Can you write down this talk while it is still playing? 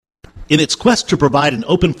In its quest to provide an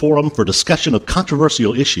open forum for discussion of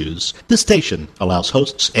controversial issues, this station allows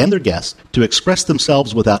hosts and their guests to express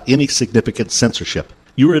themselves without any significant censorship.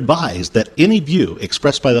 You are advised that any view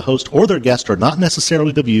expressed by the host or their guest are not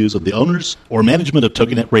necessarily the views of the owners or management of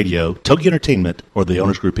TogiNet Radio, Togi Entertainment, or the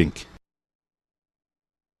Owners Group, Inc.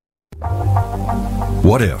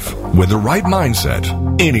 What if, with the right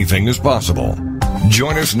mindset, anything is possible?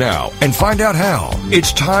 Join us now and find out how.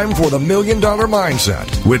 It's time for the $1 Million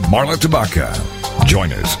Mindset with Marla Tabaka.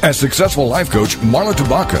 Join us as successful life coach Marla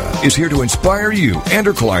Tabaka is here to inspire you and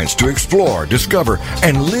her clients to explore, discover,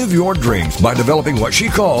 and live your dreams by developing what she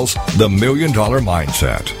calls the $1 Million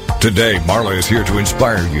Mindset. Today, Marla is here to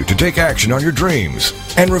inspire you to take action on your dreams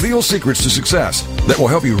and reveal secrets to success that will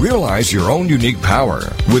help you realize your own unique power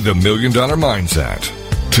with the $1 Million Mindset.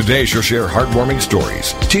 Today, she'll share heartwarming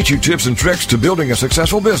stories, teach you tips and tricks to building a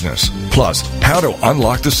successful business, plus how to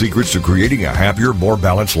unlock the secrets to creating a happier, more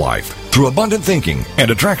balanced life through abundant thinking and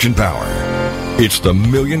attraction power. It's the $1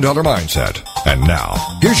 Million Mindset. And now,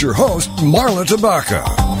 here's your host, Marla Tabaka.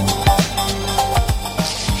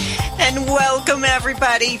 And welcome,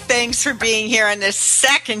 everybody. Thanks for being here on the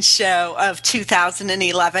second show of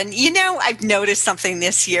 2011. You know, I've noticed something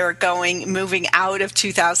this year moving out of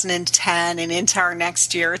 2010 and into our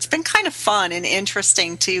next year. It's been kind of fun and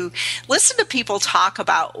interesting to listen to people talk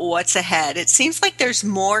about what's ahead. It seems like there's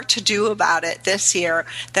more to do about it this year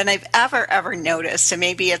than I've ever noticed. And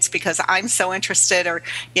maybe it's because I'm so interested, or,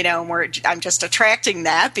 you know, I'm just attracting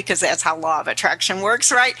that because that's how law of attraction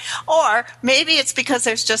works, right? Or maybe it's because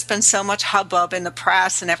there's just been so much hubbub in the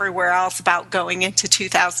press and everywhere else about going into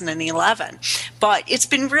 2011. But it's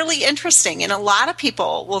been really interesting. And a lot of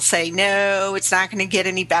people will say, no, it's not going to get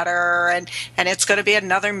any better. And it's going to be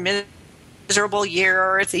another miserable year,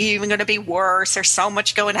 or it's even going to be worse. There's so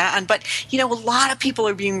much going on. But, you know, a lot of people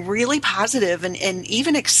are being really positive and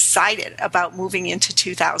even excited about moving into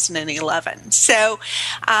 2011. So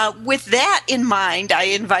with that in mind, I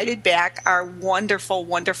invited back our wonderful,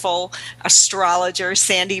 wonderful astrologer,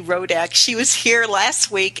 Sandy Rodek. She was here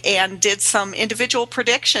last week and did some individual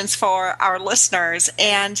predictions for our listeners.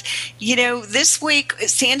 And, you know, this week,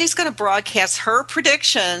 Sandy's going to broadcast her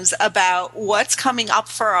predictions about what's coming up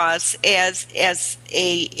for us as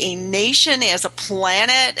a nation, as a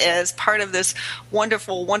planet, as part of this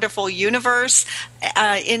wonderful, wonderful universe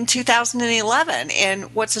in 2011.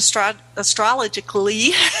 And what's astrologically,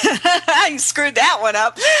 I screwed that one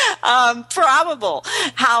up, probable.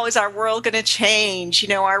 How is our world going to change? You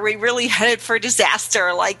know, are we really headed for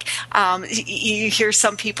disaster, like you hear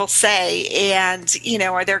some people say? And, you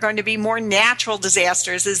know, are there going to be more natural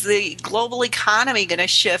disasters? Is the global economy going to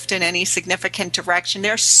shift in any significant direction?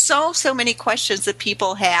 There's so many questions that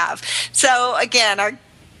people have. So again, our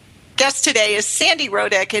guest today is Sandy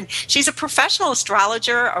Rodek, and she's a professional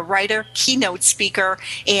astrologer, a writer, keynote speaker,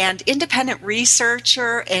 and independent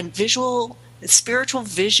researcher and spiritual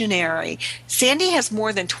visionary. Sandy has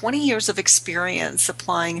more than 20 years of experience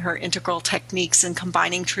applying her integral techniques and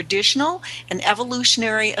combining traditional and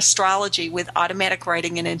evolutionary astrology with automatic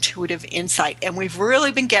writing and intuitive insight. And we've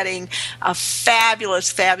really been getting a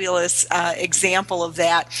fabulous example of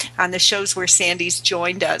that on the shows where Sandy's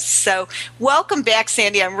joined us. So welcome back,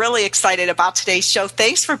 Sandy. I'm really excited about today's show.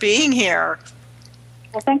 Thanks for being here.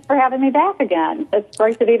 Well, thanks for having me back again. It's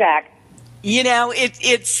great to be back. You know,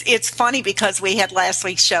 it's funny because we had last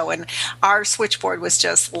week's show and our switchboard was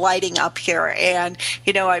just lighting up here. And,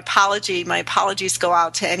 you know, my apologies go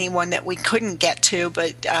out to anyone that we couldn't get to,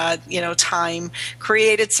 but, you know, time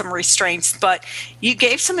created some restraints. But you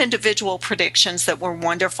gave some individual predictions that were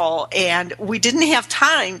wonderful, and we didn't have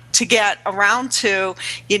time to get around to,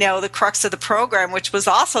 you know, the crux of the program, which was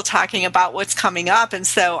also talking about what's coming up. And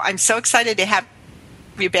so I'm so excited to have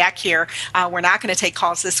you back here. We're not going to take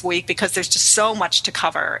calls this week because there's just so much to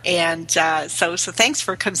cover, and so thanks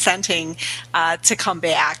for consenting to come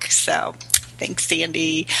back. So thanks,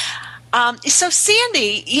 Sandy. So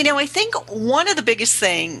Sandy, you know, I think one of the biggest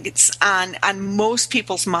things on most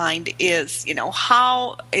people's mind is, you know,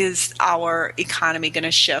 how is our economy going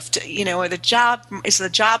to shift? You know, is the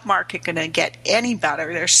job market going to get any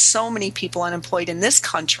better? There's so many people unemployed in this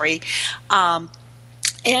country.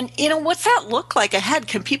 And, you know, what's that look like ahead?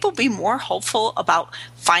 Can people be more hopeful about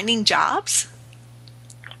finding jobs?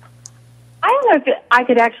 I don't know if I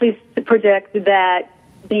could actually predict that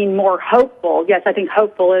being more hopeful. Yes, I think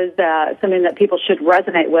hopeful is something that people should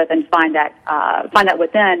resonate with and find that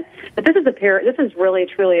within. But this is really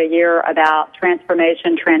truly a year about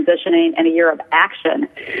transformation, transitioning, and a year of action.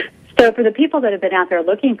 So for the people that have been out there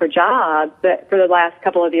looking for jobs for the last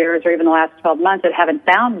couple of years or even the last 12 months that haven't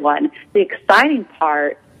found one, the exciting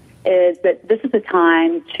part is that this is a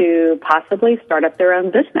time to possibly start up their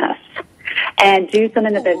own business and do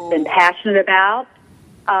something that they've been passionate about,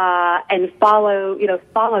 and follow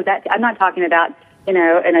that. I'm not talking about, in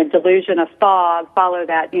a delusion of fog, follow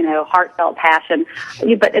that, heartfelt passion,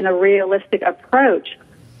 but in a realistic approach,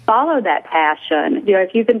 follow that passion.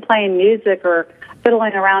 If you've been playing music or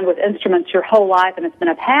fiddling around with instruments your whole life and it's been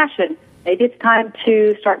a passion, maybe it's time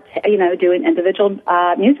to start, doing individual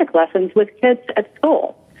music lessons with kids at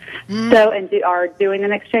school. So, are doing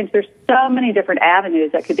an exchange. There's so many different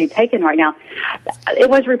avenues that could be taken right now. It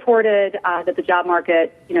was reported that the job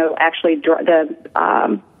market, actually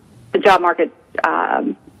the job market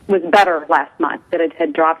was better last month, that it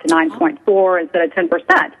had dropped to 9.4 instead of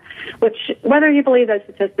 10%, which, whether you believe those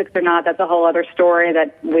statistics or not, that's a whole other story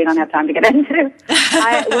that we don't have time to get into.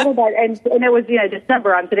 A little bit, and it was,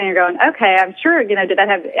 December. I'm sitting here going, okay, I'm sure, did that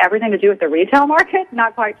have everything to do with the retail market?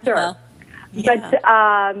 Not quite sure. Well, yeah.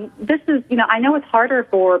 But this is, I know it's harder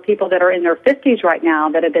for people that are in their 50s right now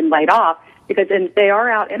that have been laid off, because if they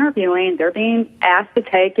are out interviewing, they're being asked to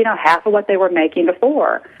take, half of what they were making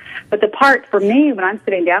before. But the part for me, when I'm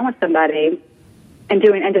sitting down with somebody and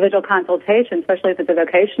doing individual consultation, especially if it's a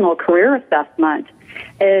vocational career assessment,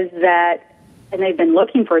 is that, and they've been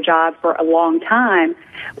looking for a job for a long time,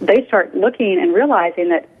 they start looking and realizing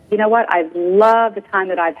that, you know what, I love the time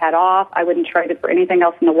that I've had off. I wouldn't trade it for anything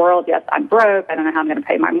else in the world. Yes, I'm broke. I don't know how I'm going to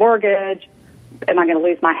pay my mortgage. Am I going to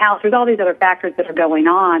lose my house? There's all these other factors that are going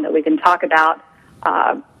on that we can talk about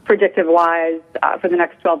predictive-wise for the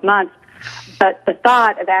next 12 months. But the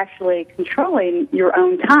thought of actually controlling your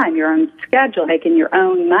own time, your own schedule, making your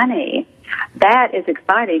own money, that is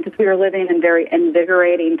exciting, because we are living in very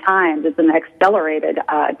invigorating times. It's an accelerated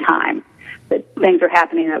time. That things are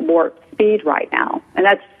happening at warp speed right now, and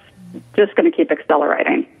that's just going to keep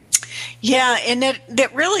accelerating. Yeah, and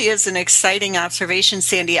that really is an exciting observation,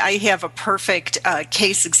 Sandy. I have a perfect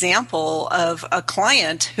case example of a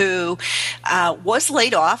client who was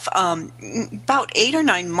laid off about 8 or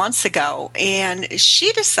 9 months ago, and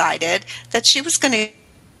she decided that she was going to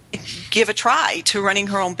give a try to running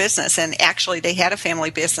her own business. And actually, they had a family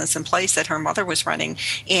business in place that her mother was running.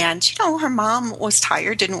 And, her mom was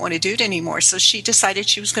tired, didn't want to do it anymore. So she decided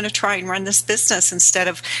she was going to try and run this business instead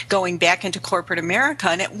of going back into corporate America.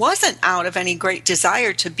 And it wasn't out of any great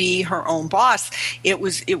desire to be her own boss. It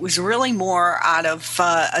was really more out of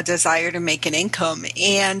a desire to make an income.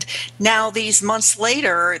 And now, these months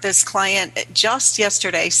later, this client just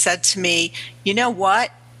yesterday said to me, you know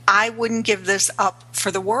what? I wouldn't give this up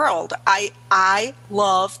for the world. I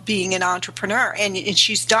love being an entrepreneur, and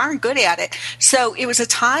she's darn good at it. So it was a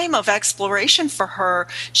time of exploration for her.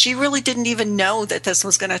 She really didn't even know that this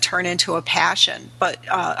was going to turn into a passion, but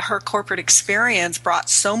her corporate experience brought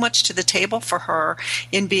so much to the table for her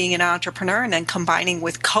in being an entrepreneur, and then combining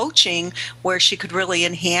with coaching, where she could really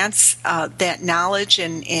enhance that knowledge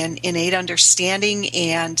and innate understanding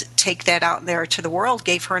and take that out there to the world,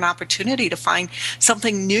 gave her an opportunity to find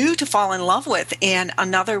something new to fall in love with, and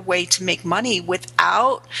another way to make money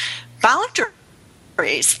without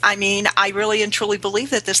boundaries. I mean, I really and truly believe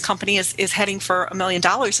that this company is heading for $1 million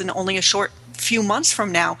in only a short few months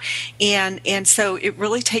from now, and so it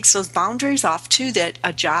really takes those boundaries off too that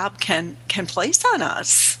a job can place on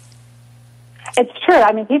us. It's true.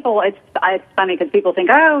 I mean, it's funny because people think,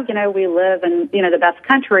 we live in, the best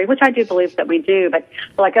country, which I do believe that we do, but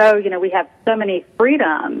like, we have so many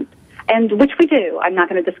freedoms. And which we do. I'm not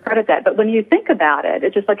going to discredit that. But when you think about it,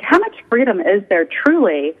 it's just like, how much freedom is there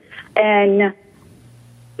truly in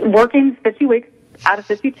working 50 weeks out of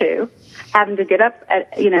 52, having to get up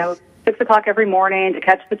at, 6 o'clock every morning to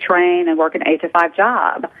catch the train and work an 8 to 5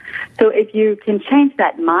 job? So if you can change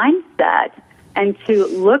that mindset and to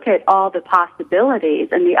look at all the possibilities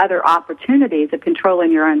and the other opportunities of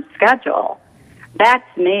controlling your own schedule, that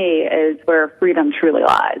to me is where freedom truly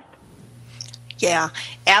lies. Yeah,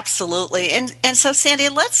 absolutely. And so, Sandy,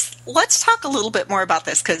 let's talk a little bit more about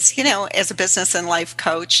this, because, as a business and life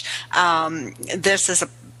coach, this is a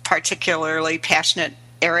particularly passionate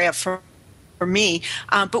area for me.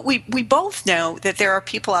 But we both know that there are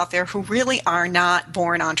people out there who really are not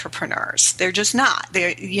born entrepreneurs. They're just not.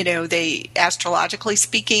 They astrologically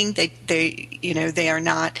speaking, they are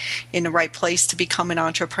not in the right place to become an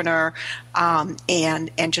entrepreneur,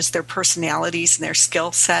 and just their personalities and their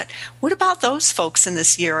skill set. What about those folks in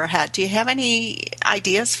this year ahead? Do you have any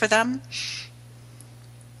ideas for them?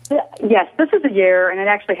 Yes, this is a year, and it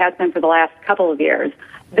actually has been for the last couple of years.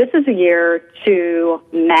 This is a year to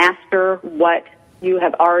master what you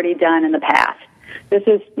have already done in the past. This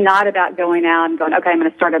is not about going out and going, okay,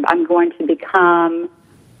 I'm going to become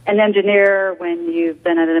an engineer when you've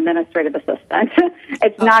been an administrative assistant.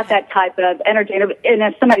 It's not that type of energy. And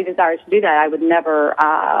if somebody desires to do that, I would never,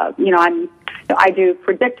 I do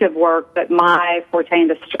predictive work, but my forte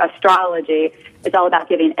in astrology is all about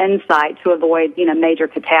giving insight to avoid, major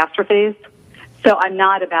catastrophes. So I'm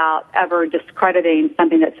not about ever discrediting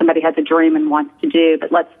something that somebody has a dream and wants to do,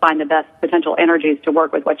 but let's find the best potential energies to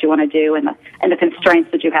work with what you want to do and the constraints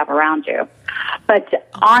that you have around you. But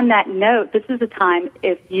on that note, this is a time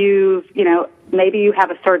if maybe you have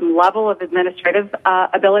a certain level of administrative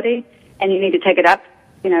ability and you need to take it up,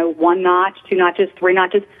 1 notch, 2 notches, 3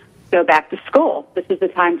 notches, go back to school. This is the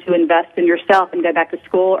time to invest in yourself and go back to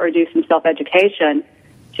school or do some self-education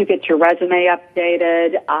to get your resume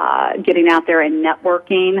updated, getting out there and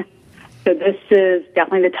networking. So this is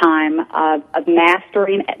definitely the time of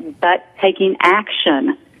mastering, but taking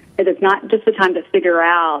action. It is not just the time to figure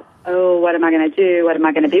out, what am I going to do? What am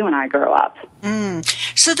I going to be when I grow up?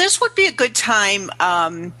 So this would be a good time,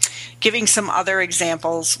 giving some other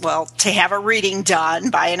examples. Well, to have a reading done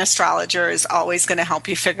by an astrologer is always going to help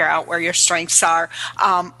you figure out where your strengths are.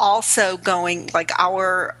 Also going, like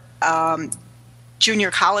our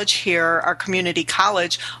junior college here, our community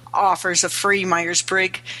college, offers a free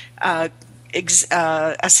Myers-Briggs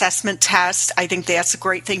assessment test. I think that's a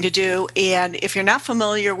great thing to do. And if you're not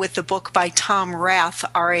familiar with the book by Tom Rath,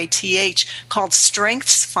 R-A-T-H, called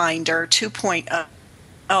Strengths Finder 2.0,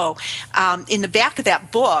 in the back of that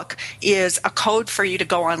book is a code for you to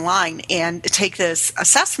go online and take this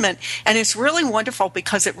assessment. And it's really wonderful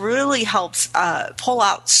because it really helps pull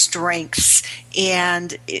out strengths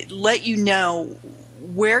and let you know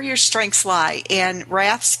where your strengths lie. And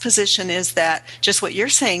Rath's position is that, just what you're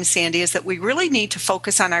saying, Sandy, is that we really need to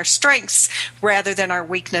focus on our strengths rather than our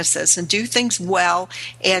weaknesses and do things well,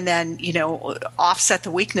 and then, offset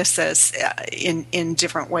the weaknesses in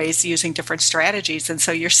different ways using different strategies. And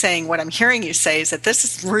so you're saying, what I'm hearing you say is that this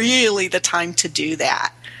is really the time to do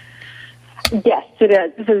that. Yes, it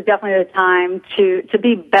is. This is definitely the time to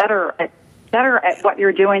be better at what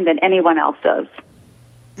you're doing than anyone else does.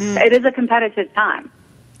 It is a competitive time.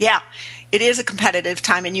 Yeah, it is a competitive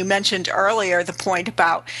time. And you mentioned earlier the point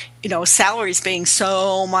about, salaries being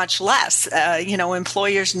so much less.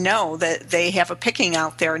 Employers know that they have a picking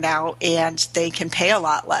out there now and they can pay a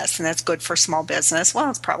lot less. And that's good for small business. Well,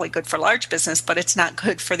 it's probably good for large business, but it's not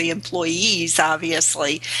good for the employees,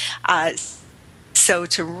 obviously. So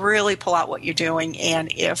to really pull out what you're doing,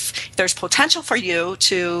 and if there's potential for you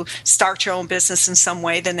to start your own business in some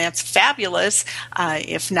way, then that's fabulous.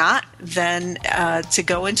 If not, then to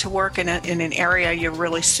go into work in an area you're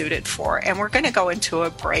really suited for. And we're going to go into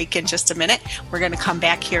a break in just a minute. We're going to come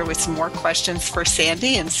back here with some more questions for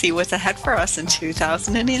Sandy and see what's ahead for us in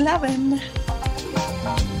 2011.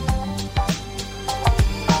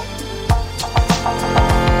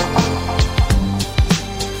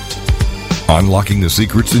 Unlocking the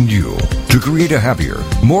secrets in you to create a happier,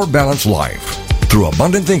 more balanced life through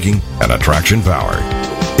abundant thinking and attraction power.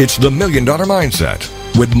 It's the $1 Million Mindset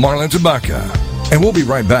with Marla Tabaka. And we'll be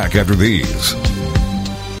right back after these.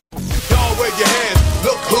 Y'all wave your hands.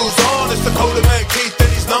 Look who's on. It's Dakota Man Keith and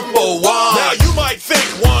he's number one. Now you might think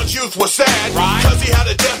Juan's youth was sad, right? Cause he had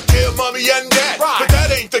a deaf, dear mommy and dad. Right. But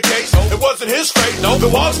that ain't the case. It wasn't his fate. No, the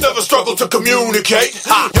Juans never struggled to communicate.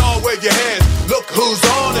 Y'all wave your hands. Look who's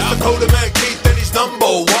on. It's Dakota Man Keith and he's number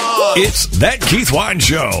one. It's That Keith Wan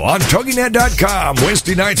Show on TogiNet.com,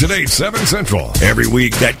 Wednesday nights at 8, 7 Central. Every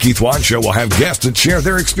week, That Keith Wan Show will have guests that share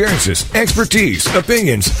their experiences, expertise,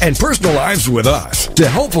 opinions, and personal lives with us to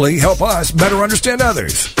hopefully help us better understand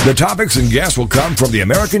others. The topics and guests will come from the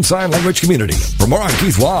American Sign Language community. For more on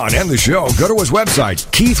Keith Wan and the show, go to his website,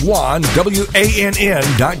 KeithWan.com.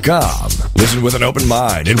 Listen with an open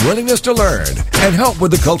mind and willingness to learn and help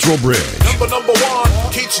with the cultural bridge. Number one,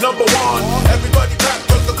 Keith's number one. Everybody clap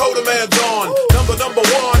cause Dakota Man's on. Number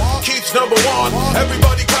one, Keith's number one.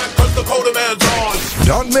 Everybody clap cause Dakota Man's on.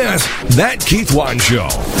 Don't miss That Keith Wan Show.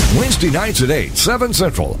 Wednesday nights at 8, 7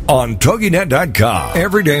 Central on TogiNet.com.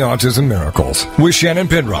 Everyday Autism Miracles with Shannon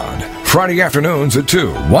Penrod. Friday afternoons at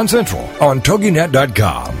 2, 1 Central on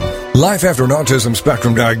TogiNet.com. Life after an autism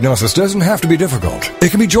spectrum diagnosis doesn't have to be difficult. It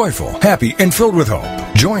can be joyful, happy, and filled with hope.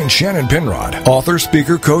 Join Shannon Penrod, author,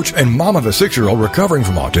 speaker, coach, and mom of a 6-year-old recovering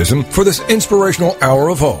from autism, for this inspirational hour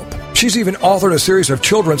of hope. She's even authored a series of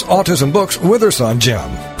children's autism books with her son, Jim.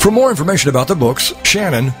 For more information about the books,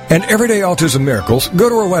 Shannon, and Everyday Autism Miracles, go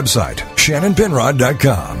to her website,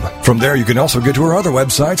 shannonpenrod.com. From there, you can also get to our other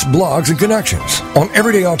websites, blogs, and connections. On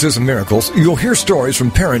Everyday Autism Miracles, you'll hear stories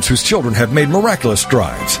from parents whose children have made miraculous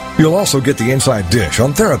strides. You'll also get the inside dish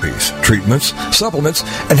on therapies, treatments, supplements,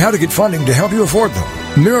 and how to get funding to help you afford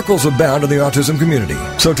them. Miracles abound in the autism community,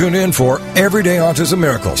 so tune in for Everyday Autism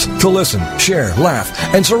Miracles to listen, share, laugh,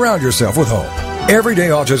 and surround yourself with hope. Everyday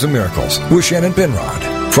Autism Miracles with Shannon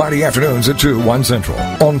Penrod. Friday afternoons at 2, 1 Central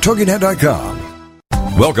on TogiNet.com.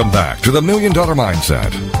 Welcome back to the $1 Million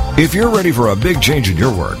Mindset. If you're ready for a big change in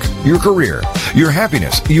your work, your career, your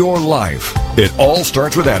happiness, your life, it all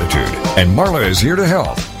starts with attitude, and Marla is here to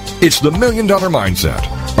help. It's the $1 Million Mindset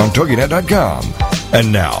on TogiNet.com.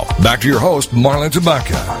 And now, back to your host, Marla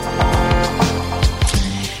Tabaka.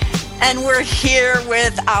 And we're here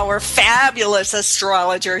with our fabulous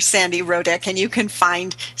astrologer, Sandy Rodek, and you can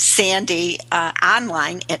find Sandy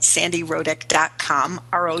online at sandyrodek.com,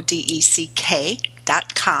 RODECK.com,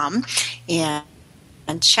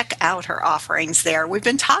 and check out her offerings there. We've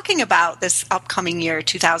been talking about this upcoming year,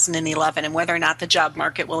 2011, and whether or not the job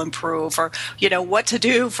market will improve, or what to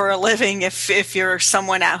do for a living if you're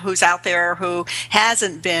someone who's out there who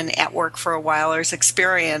hasn't been at work for a while or has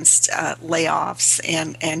experienced layoffs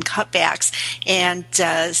and cutbacks. And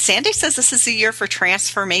Sandy says this is a year for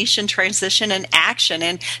transformation, transition, and action,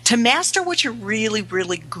 and to master what you're really,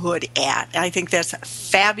 really good at. I think that's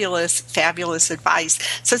fabulous, fabulous advice.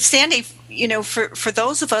 So, Sandy, for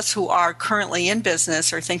those of us who are currently in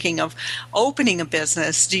business or thinking of opening a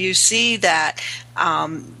business, do you see that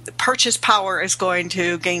purchase power is going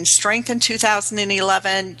to gain strength in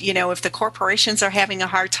 2011? If the corporations are having a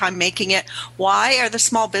hard time making it, why are the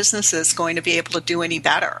small businesses going to be able to do any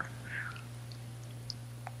better?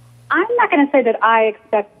 I'm not going to say that I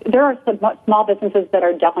expect. There are some small businesses that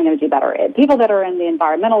are definitely going to do better. People that are in the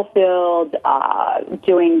environmental field,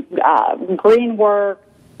 doing green work.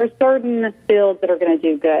 There's certain fields that are going to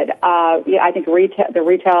do good. I think the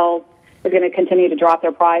retail is going to continue to drop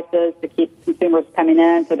their prices to keep consumers coming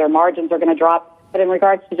in, so their margins are going to drop. But in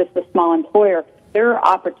regards to just the small employer, there are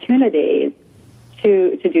opportunities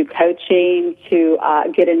to do coaching, to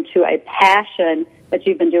get into a passion that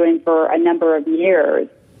you've been doing for a number of years.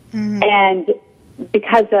 Mm-hmm. And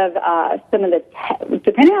because of some of the,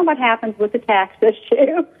 depending on what happens with the tax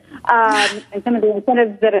issue, and some of the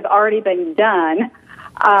incentives that have already been done,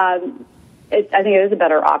 I think it is a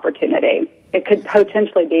better opportunity. It could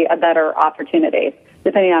potentially be a better opportunity,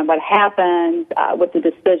 depending on what happens with the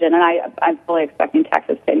decision. And I'm fully expecting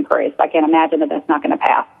taxes to increase. I can't imagine that that's not going to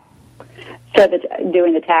pass. So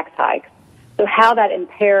doing the tax hikes. So how that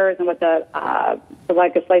impairs and what the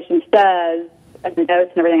legislation says, and the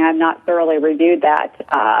notes and everything, I've not thoroughly reviewed that.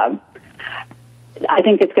 I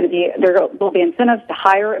think it's going to be, there will be incentives to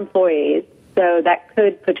hire employees, so that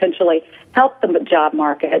could potentially help the job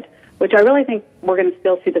market, which I really think we're going to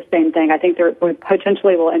still see the same thing. I think we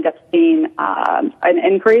potentially will end up seeing an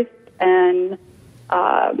increase in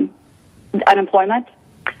unemployment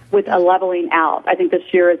with a leveling out. I think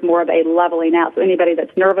this year is more of a leveling out. So anybody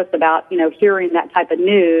that's nervous about, hearing that type of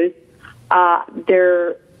news,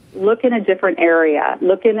 they're look in a different area.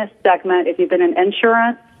 Look in a segment. If you've been in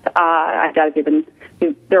insurance, I doubt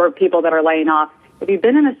there are people that are laying off. If you've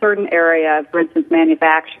been in a certain area, for instance,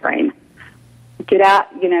 manufacturing, get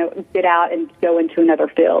out and go into another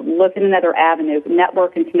field. Look in another avenue.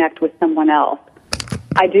 Network and connect with someone else.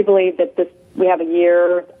 I do believe that we have a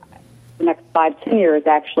year, the next 5-10 years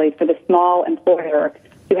actually, for the small employer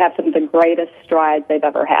to have some of the greatest strides they've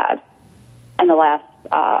ever had in the last,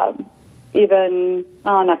 I'm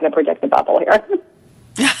not going to project the bubble here.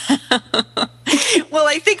 Well,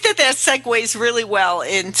 I think that segues really well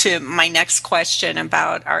into my next question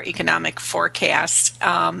about our economic forecast.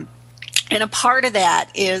 And a part of that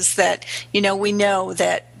is that, we know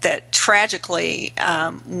that tragically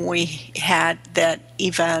we had that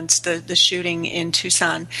event, the shooting in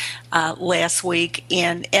Tucson last week.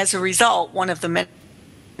 And as a result, one of the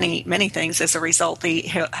many things as a result, the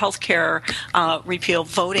healthcare repeal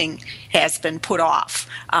voting has been put off,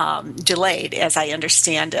 delayed, as I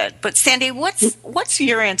understand it. But Sandy, what's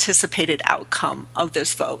your anticipated outcome of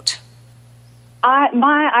this vote?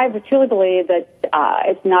 I truly believe that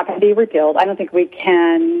it's not going to be repealed. I don't think we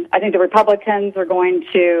can. I think the Republicans are going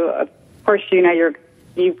to. Of course,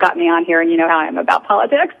 you've got me on here, and you know how I am about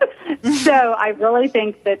politics. So I really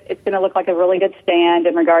think that it's going to look like a really good stand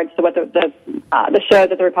in regards to what the show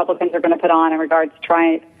that the Republicans are going to put on in regards to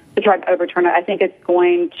try to overturn it. I think it's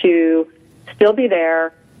going to still be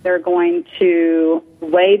there. They're going to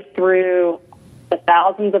wade through the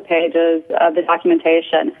thousands of pages of the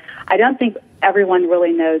documentation. I don't think everyone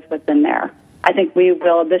really knows what's in there. I think we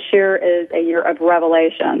will. This year is a year of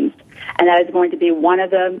revelations, and that is going to be one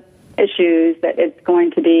of the issues that it's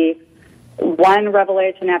going to be one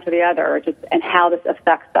revelation after the other, and how this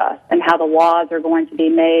affects us and how the laws are going to be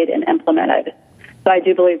made and implemented. So I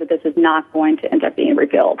do believe that this is not going to end up being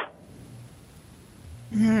repealed.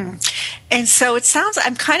 And so it sounds,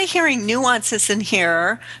 I'm kind of hearing nuances in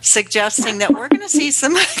here suggesting that we're going to see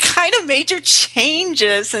some kind of major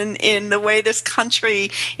changes in the way this country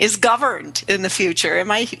is governed in the future.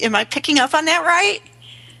 Am I picking up on that right?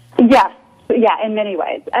 Yes. Yeah, in many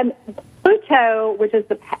ways. Pluto, which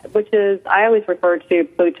is I always refer to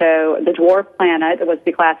Pluto, the dwarf planet. It was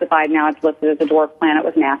declassified. Now it's listed as a dwarf planet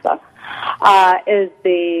with NASA. Is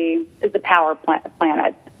the power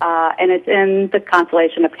planet, and it's in the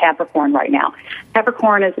constellation of Capricorn right now.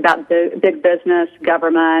 Capricorn is about big business,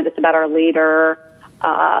 government. It's about our leader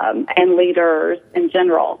and leaders in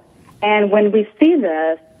general. And when we see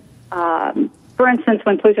this, for instance,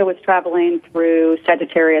 when Pluto was traveling through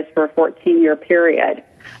Sagittarius for a 14-year period,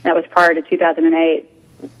 that was prior to 2008,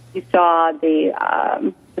 you saw the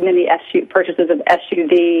many purchases of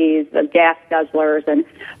SUVs, of gas guzzlers, and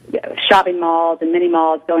shopping malls and mini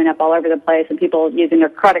malls going up all over the place, and people using their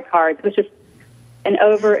credit cards. It was just an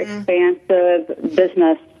overexpansive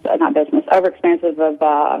overexpansive of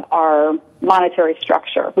our monetary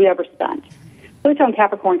structure. We overspent. Pluto and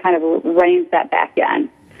Capricorn kind of reins that back in.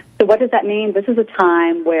 So what does that mean? This is a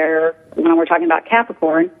time where, when we're talking about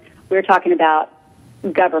Capricorn, we're talking about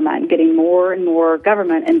government, getting more and more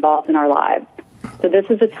government involved in our lives. So this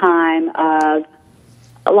is a time of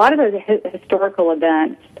a lot of those historical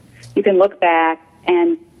events. You can look back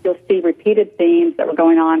and you'll see repeated themes that were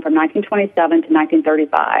going on from 1927 to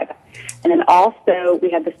 1935. And then also we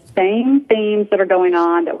have the same themes that were going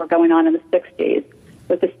on in the 60s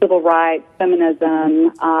with the civil rights,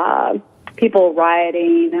 feminism, people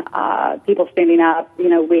rioting, people standing up.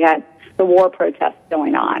 We had the war protests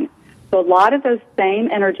going on. So a lot of those same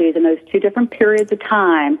energies in those two different periods of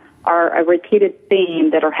time are a repeated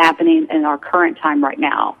theme that are happening in our current time right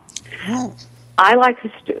now. Oh. I like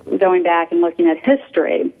going back and looking at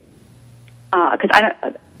history because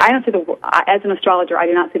I don't see as an astrologer, I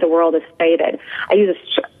do not see the world as fated. I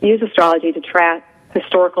use astrology to track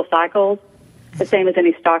historical cycles, the same as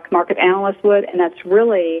any stock market analyst would, and that's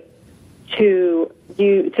really to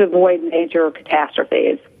avoid major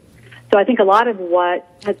catastrophes. So I think a lot of what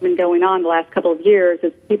has been going on the last couple of years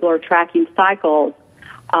is people are tracking cycles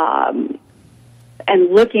and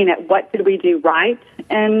looking at what did we do right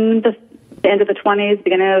in the end of the 20s,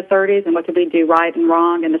 beginning of the 30s, and what did we do right and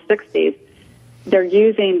wrong in the 60s. They're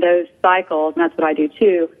using those cycles, and that's what I do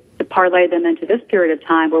too, to parlay them into this period of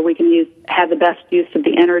time where we can have the best use of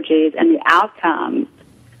the energies and the outcomes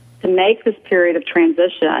to make this period of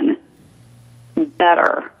transition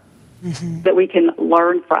better, that we can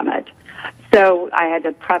learn from it. So I had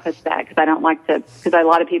to preface that because a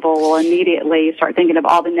lot of people will immediately start thinking of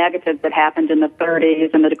all the negatives that happened in the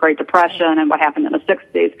 30s and the Great Depression and what happened in the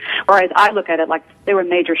 60s, whereas I look at it like there were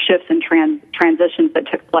major shifts and transitions that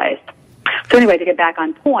took place. So anyway, to get back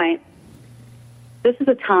on point, this is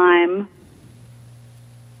a time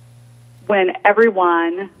when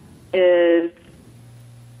everyone is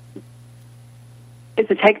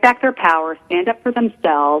to take back their power, stand up for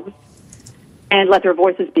themselves, and let their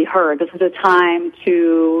voices be heard. This is a time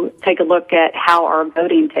to take a look at how our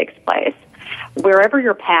voting takes place. Wherever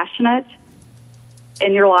you're passionate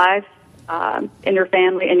in your life, in your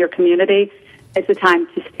family, in your community, it's a time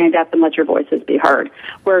to stand up and let your voices be heard,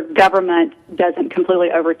 where government doesn't completely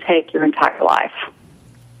overtake your entire life.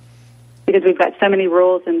 Because we've got so many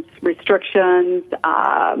rules and restrictions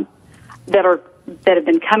that have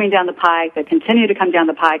been coming down the pike, that continue to come down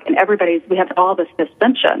the pike, and we have all this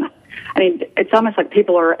dissension. I mean, it's almost like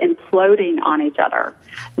people are imploding on each other.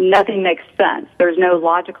 Nothing makes sense. There's no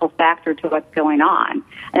logical factor to what's going on.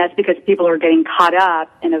 And that's because people are getting caught up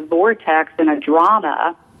in a vortex and a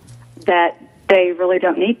drama that they really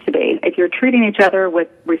don't need to be. If you're treating each other with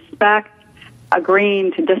respect,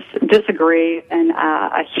 agreeing to disagree, and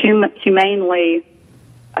a humanly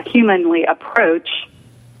approach,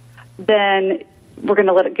 then we're going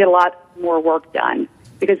to get a lot more work done.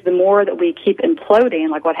 Because the more that we keep imploding,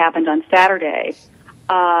 like what happened on Saturday,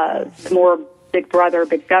 the more Big Brother,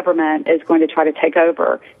 big government is going to try to take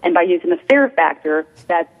over. And by using the fear factor,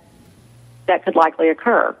 that could likely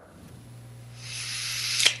occur.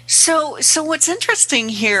 So what's interesting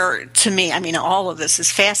here to me, I mean, all of this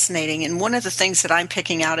is fascinating. And one of the things that I'm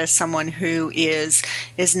picking out as someone who is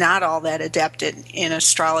not all that adept in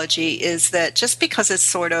astrology is that just because it's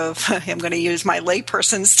sort of, I'm going to use my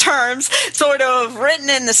layperson's terms, sort of written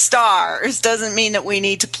in the stars, doesn't mean that we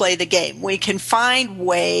need to play the game. We can find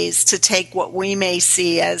ways to take what we may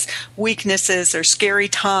see as weaknesses or scary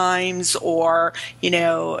times or,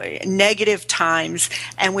 negative times,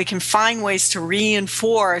 and we can find ways to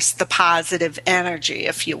reinforce the positive energy,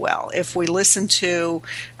 if you will, if we listen to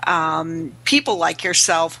people like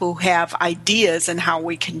yourself who have ideas and how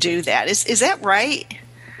we can do that. Is that right?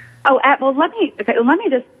 Oh, well, let me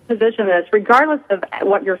just position this, regardless of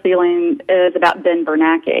what your feeling is about Ben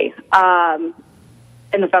Bernanke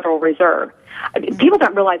in the Federal Reserve. People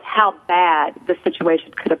don't realize how bad the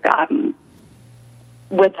situation could have gotten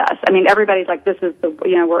with us. I mean, everybody's like, this is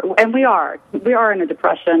we are in a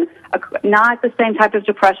depression, not the same type of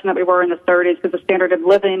depression that we were in the 30s, because the standard of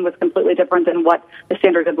living was completely different than what the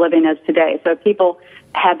standard of living is today. So if people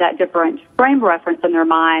have that different frame reference in their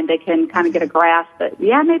mind, they can kind of get a grasp that,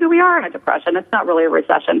 yeah, maybe we are in a depression. It's not really a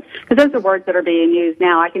recession, because those are words that are being used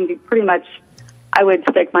now. I would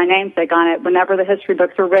stick my namesake on it. Whenever the history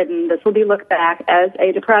books are written, this will be looked back as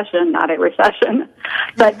a depression, not a recession.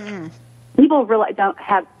 But people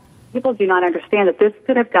do not understand that this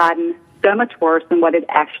could have gotten so much worse than what it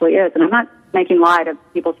actually is. And I'm not making light of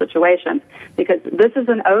people's situations, because this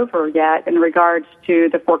isn't over yet in regards to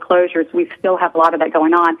the foreclosures. We still have a lot of that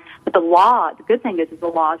going on. But the good thing is the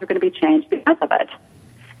laws are going to be changed because of it.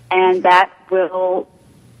 And that will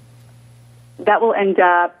end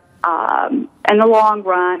up in the long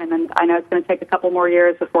run, and then I know it's going to take a couple more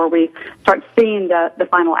years before we start seeing the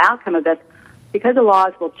final outcome of this. Because the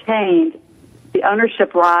laws will change, the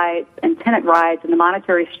ownership rights and tenant rights and the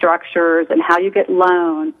monetary structures and how you get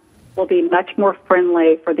loans will be much more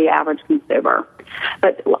friendly for the average consumer.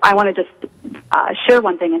 But I want to just share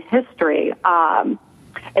one thing in history. Ben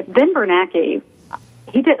Bernanke,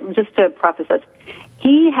 just to preface this,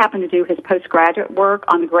 he happened to do his postgraduate work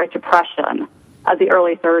on the Great Depression of the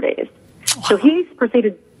early 30s. So he's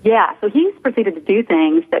proceeded to do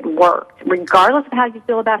things that worked, regardless of how you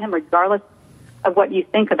feel about him, regardless of what you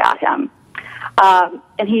think about him.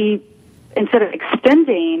 And he, instead of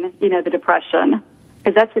extending, the depression,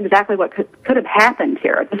 because that's exactly what could have happened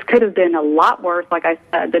here. This could have been a lot worse, like I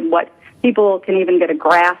said, than what people can even get a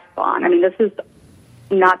grasp on. I mean, this has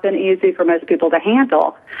not been easy for most people to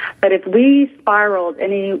handle. But if we spiraled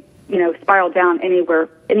down any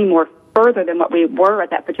more further than what we were at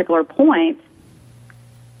that particular point,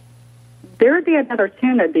 there would be another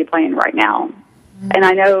tune that'd be playing right now. And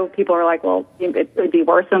I know people are like, well, it would be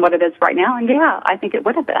worse than what it is right now. And yeah, I think it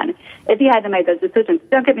would have been if he had to make those decisions.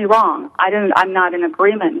 Don't get me wrong. I'm not in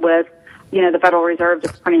agreement with, the Federal Reserve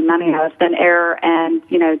just printing money out of thin air and,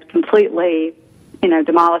 completely,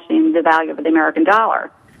 demolishing the value of the American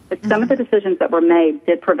dollar. But some of the decisions that were made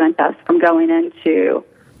did prevent us from going into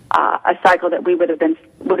a cycle that we would have been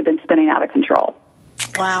spinning out of control.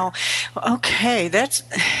 Wow. Okay. That's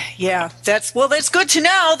good to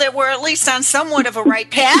know that we're at least on somewhat of a right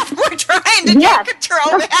path. We're trying to get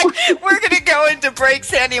control back. We're going to go into break,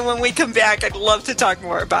 Sandy, and when we come back, I'd love to talk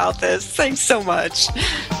more about this. Thanks so much.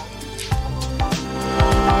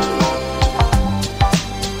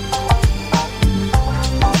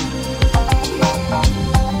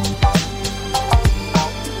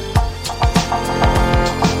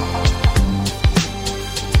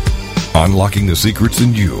 Unlocking the secrets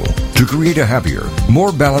in you to create a happier,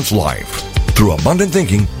 more balanced life through abundant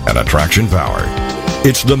thinking and attraction power.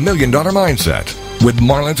 It's the $1 Million Mindset with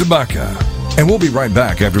Marla Tabaka. And we'll be right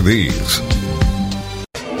back after these.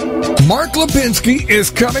 Mark Lipinski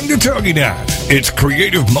is coming to TogiNet. It's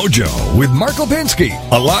Creative Mojo with Mark Lipinski,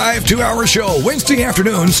 a live 2-hour show Wednesday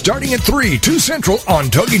afternoon starting at 3, 2 Central on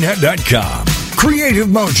TogiNet.com. Creative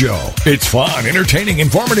Mojo. It's fun, entertaining,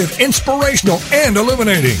 informative, inspirational, and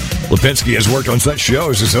illuminating. Lipinski has worked on such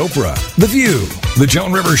shows as Oprah, The View, The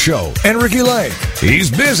Joan Rivers Show, and Ricky Lake. He's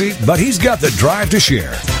busy, but he's got the drive to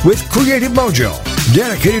share with Creative Mojo,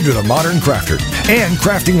 dedicated to the modern crafter and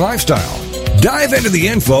crafting lifestyle. Dive into the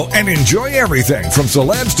info and enjoy everything from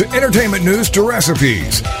celebs to entertainment news to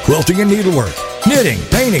recipes, quilting and needlework, knitting,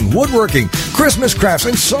 painting, woodworking, Christmas crafts,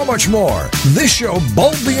 and so much more. This show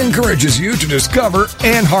boldly encourages you to discover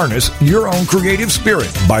and harness your own creative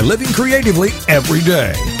spirit by living creatively every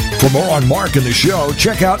day. For more on Mark and the show,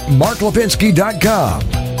 check out marklipinski.com.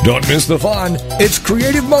 Don't miss the fun. It's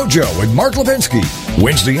Creative Mojo with Mark Lipinski,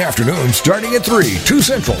 Wednesday afternoon starting at 3, 2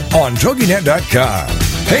 Central on TogiNet.com.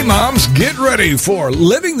 Hey moms, get ready for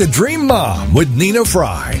Living the Dream Mom with Nina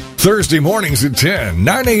Fry. Thursday mornings at 10,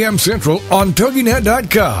 9 a.m. Central on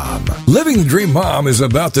TogiNet.com. Living the Dream Mom is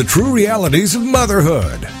about the true realities of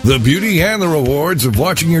motherhood, the beauty and the rewards of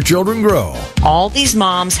watching your children grow. All these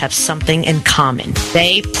moms have something in common.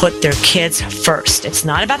 They put their kids first. It's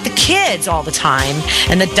not about the kids all the time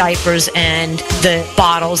and the diapers and the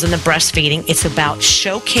bottles and the breastfeeding. It's about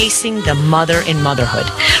showcasing the mother in motherhood.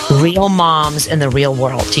 Real moms in the real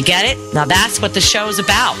world. You get it? Now that's what the show is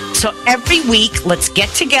about. So every week, let's get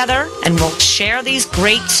together and we'll share these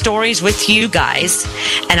great stories with you guys.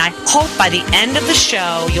 And I hope by the end of the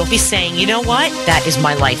show, you'll be saying, you know what? That is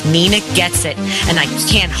my life. Nina gets it. And I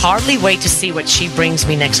can't hardly wait to see what she brings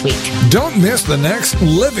me next week. Don't miss the next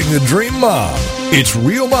Living the Dream Mom. It's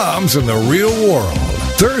Real Moms in the Real World.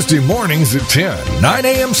 Thursday mornings at 10, 9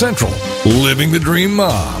 a.m. Central. Living the Dream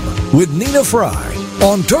Mom with Nina Fry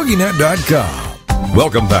on TogiNet.com.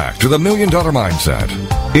 Welcome back to the $1 Million Mindset.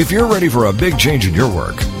 If you're ready for a big change in your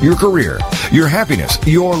work, your career, your happiness,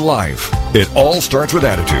 your life, it all starts with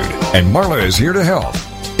attitude, and Marla is here to help.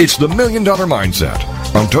 It's the $1 Million Mindset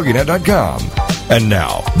on TogiNet.com. And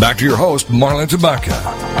now, back to your host, Marla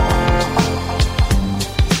Tabaka.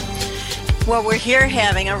 Well, we're here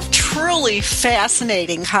having a truly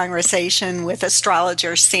fascinating conversation with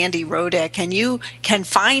astrologer Sandy Roddick, and you can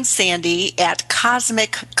find Sandy at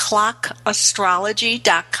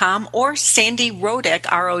CosmicClockAstrology.com or Sandy Roddick,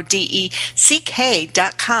 RODECK.com,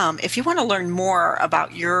 if you want to learn more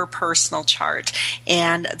about your personal chart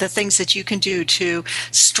and the things that you can do to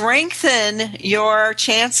strengthen your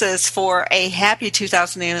chances for a happy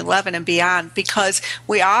 2011 and beyond, because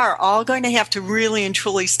we are all going to have to really and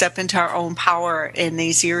truly step into our own power in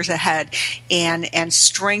these years ahead and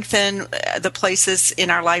strengthen the places in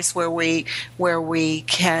our lives where we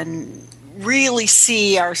can really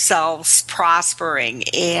see ourselves prospering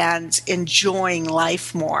and enjoying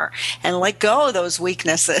life more and let go of those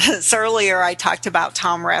weaknesses. Earlier, I talked about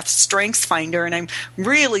Tom Rath's Strengths Finder, and I'm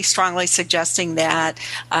really strongly suggesting that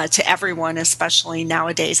to everyone, especially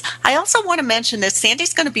nowadays. I also want to mention that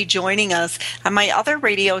Sandy's going to be joining us on my other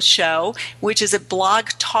radio show, which is at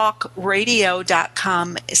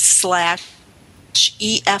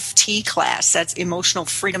blogtalkradio.com/EFT class. That's Emotional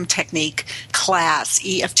Freedom Technique class,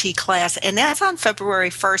 EFT class. And that's on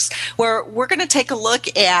February 1st, where we're going to take a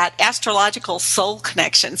look at astrological soul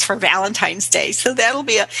connections for Valentine's Day. So that'll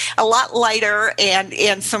be a lot lighter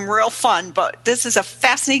and some real fun. But this is a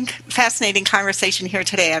fascinating conversation here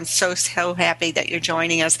today. I'm so happy that you're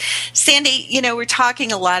joining us. Sandy, we're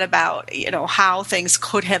talking a lot about, how things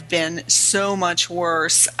could have been so much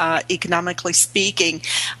worse, economically speaking.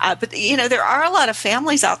 But, there are a lot of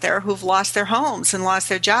families out there who've lost their homes and lost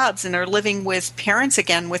their jobs and are living with parents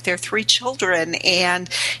again with their 3 children and,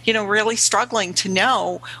 really struggling to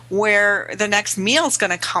know where the next meal is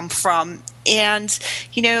going to come from. And,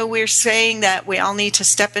 we're saying that we all need to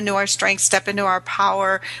step into our strength, step into our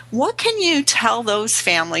power. What can you tell those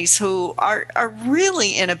families who are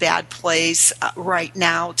really in a bad place right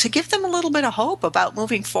now to give them a little bit of hope about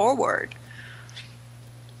moving forward?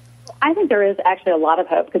 I think there is actually a lot of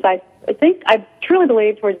hope, because I truly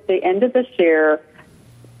believe towards the end of this year,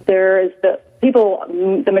 the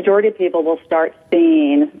majority of people will start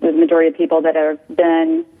seeing, the majority of people that have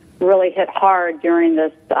been really hit hard during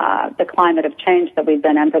this, the climate of change that we've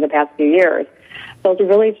been in for the past few years. They'll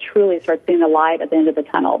really truly start seeing the light at the end of the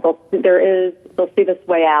tunnel. They'll see this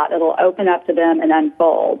way out. It'll open up to them and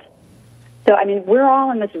unfold. So, we're all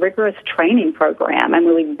in this rigorous training program.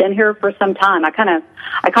 We've been here for some time. I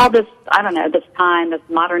call this, this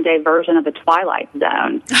modern day version of the Twilight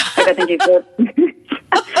Zone. I think you've heard.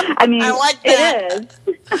 I like that. It is.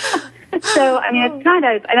 So, it's kind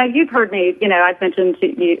of, and you've heard me, I've mentioned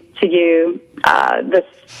to you this,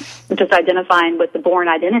 just identifying with the Bourne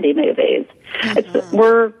Identity movies. Mm-hmm.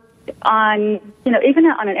 We're on, even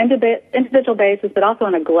on an individual basis, but also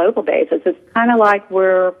on a global basis. It's kind of like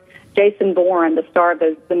we're Jason Bourne, the star of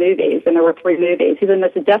the movies, and there were 3 movies. He's in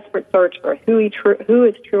this desperate search for who his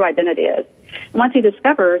true identity is. And once he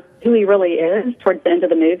discovers who he really is towards the end of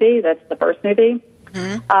the movie, that's the first movie,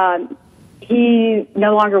 mm-hmm. He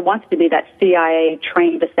no longer wants to be that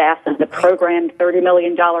CIA-trained assassin, the programmed $30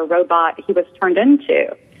 million robot he was turned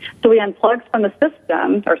into. So he unplugs from the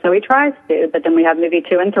system, or so he tries to, but then we have movie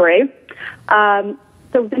 2 and 3. So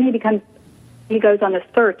then he goes on a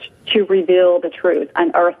search to reveal the truth,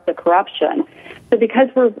 unearth the corruption. So because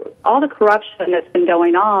all the corruption that's been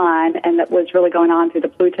going on, and that was really going on through the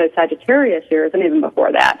Pluto Sagittarius years, and even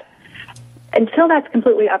before that, until that's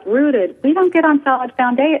completely uprooted, we don't get on solid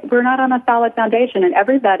foundation. We're not on a solid foundation. And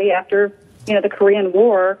everybody, after the Korean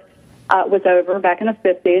War was over back in the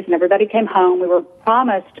 50s, and everybody came home, we were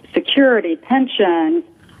promised security, pensions,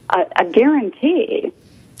 a guarantee.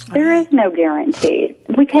 There is no guarantee.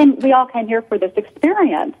 We all came here for this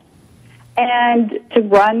experience and to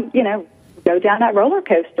run, go down that roller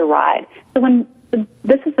coaster ride. So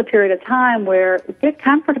this is a period of time where get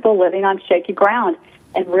comfortable living on shaky ground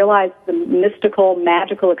and realize the mystical,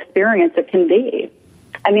 magical experience it can be.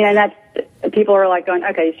 I mean, and that's, people are like going,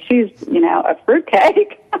 okay, she's, a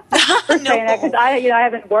fruitcake. For saying that, because I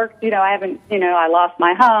haven't worked, I lost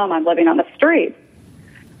my home, I'm living on the streets.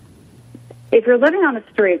 If you're living on the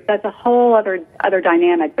streets, that's a whole other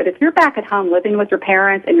dynamic. But if you're back at home living with your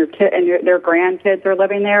parents and their grandkids are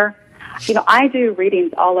living there, I do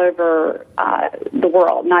readings all over the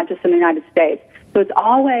world, not just in the United States. So it's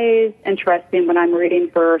always interesting when I'm reading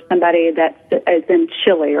for somebody that is in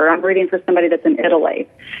Chile, or I'm reading for somebody that's in Italy.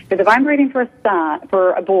 Because if I'm reading for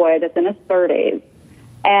a boy that's in his 30s,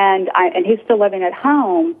 and he's still living at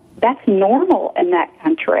home, that's normal in that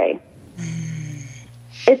country.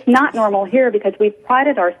 It's not normal here because we've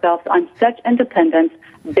prided ourselves on such independence.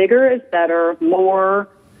 Bigger is better, more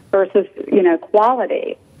versus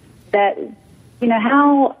quality. That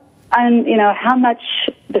how much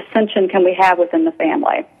dissension can we have within the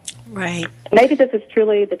family? Right. Maybe this is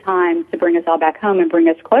truly the time to bring us all back home and bring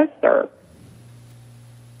us closer.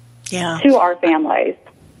 Yeah. To our families.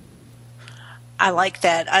 I like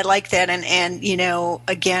that. And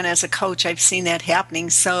again, as a coach, I've seen that happening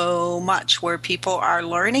so much where people are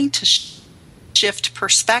learning to shift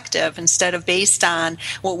perspective instead of based on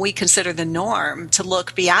what we consider the norm, to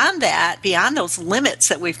look beyond that, beyond those limits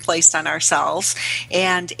that we've placed on ourselves,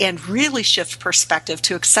 and really shift perspective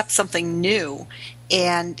to accept something new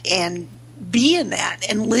and be in that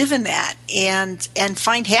and live in that and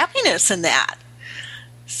find happiness in that.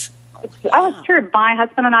 Oh, it's true. My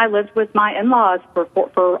husband and I lived with my in-laws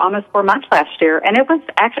for almost 4 months last year, and it was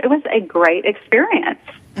a great experience.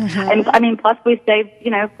 Mm-hmm. And plus we saved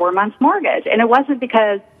 4 months mortgage, and it wasn't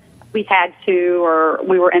because we had to or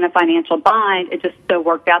we were in a financial bind. It just so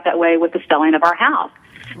worked out that way with the selling of our house.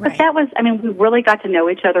 Right. But that was, we really got to know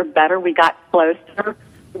each other better. We got closer.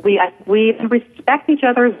 We respect each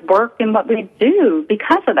other's work and what we do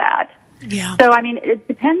because of that. Yeah. So, it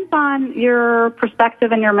depends on your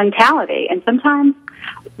perspective and your mentality. And sometimes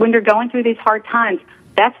when you're going through these hard times,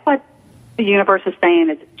 that's what the universe is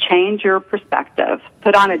saying, is change your perspective.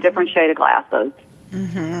 Put on a different shade of glasses.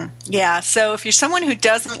 Mm-hmm. Yeah. So if you're someone who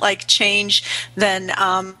doesn't like change, then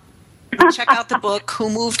check out the book, Who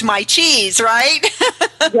Moved My Cheese, right?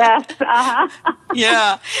 Yes. Uh-huh.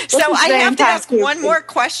 Yeah. So I have to ask one more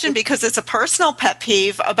question because it's a personal pet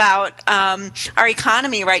peeve about our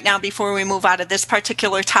economy right now before we move out of this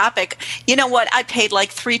particular topic. You know what? I paid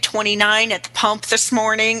like $3.29 at the pump this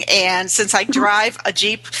morning, and since I drive a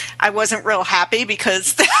Jeep, I wasn't real happy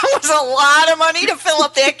because that was a lot of money to fill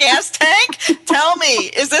up that gas tank. Tell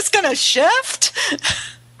me, is this going to shift?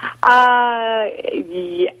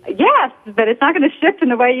 Yes, but it's not going to shift in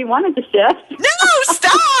the way you want it to shift. No,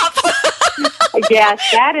 stop! Yes,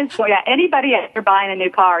 that is. Yeah, anybody after buying a new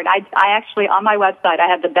car, and I actually on my website I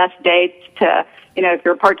have the best dates to, if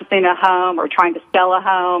you're purchasing a home or trying to sell a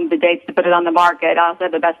home, the dates to put it on the market. I also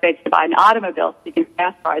have the best dates to buy an automobile, so you can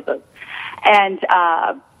gas prices, and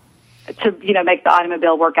to make the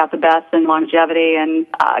automobile work out the best in longevity and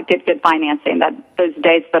get good financing. Those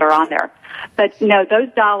dates that are on there. But no,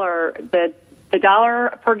 the dollar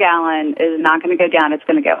per gallon is not going to go down. It's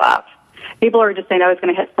going to go up. People are just saying, it's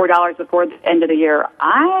going to hit $4 before the end of the year.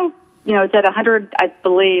 It's at 100. I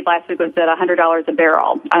believe last week was at $100 a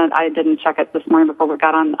barrel. I didn't check it this morning before we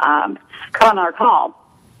got on our call.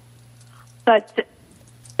 But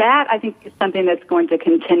that, I think, is something that's going to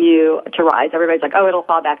continue to rise. Everybody's like, it'll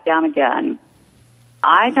fall back down again.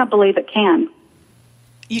 I don't believe it can.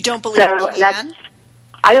 You don't believe it can?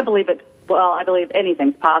 I don't believe it. Well, I believe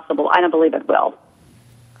anything's possible. I don't believe it will.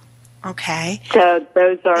 Okay. So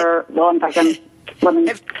those are, in fact, yes.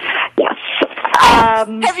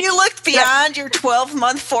 Have you looked beyond your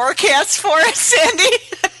 12-month forecast for us, Sandy?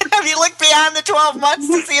 Have you looked beyond the 12 months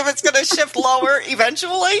to see if it's going to shift lower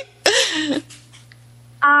eventually?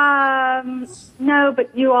 No,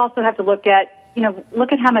 but you also have to look at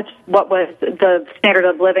how much, what was the standard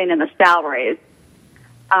of living and the salaries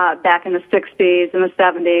back in the 60s and the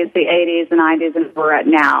 70s, the 80s, the 90s, and we're at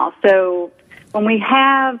now. So when we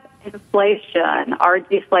have inflation or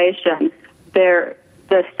deflation, our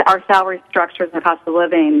salary structures and cost of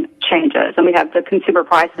living changes, and we have the consumer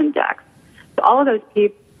price index. So all of those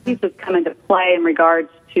pieces come into play in regards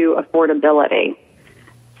to affordability.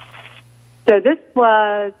 So this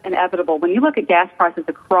was inevitable. When you look at gas prices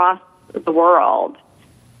across the world,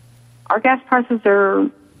 our gas prices are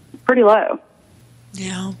pretty low.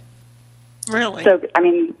 Yeah. Really? So, I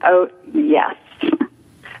mean, yes.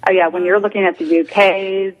 Oh, yeah, when you're looking at the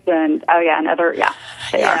UKs and, and other,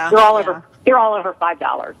 they are. They're all over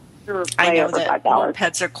 $5. I know that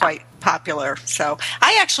mopeds are quite popular. So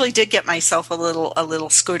I actually did get myself a little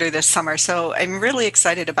scooter this summer. So I'm really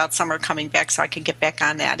excited about summer coming back so I can get back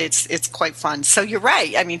on that. It's quite fun. So you're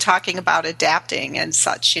right. I mean, talking about adapting and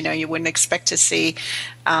such, you wouldn't expect to see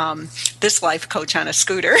this life coach on a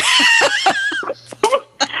scooter.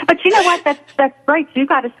 But you know what? That's great. You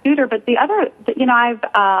got a scooter. But the other,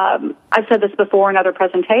 I've said this before in other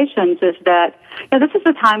presentations, is that this is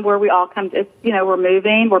the time where we all come. We're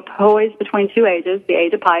moving. We're poised between two ages: the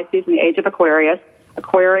age of Pisces and the age of Aquarius.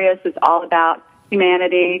 Aquarius is all about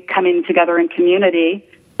humanity coming together in community.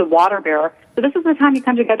 The water bearer. So this is the time you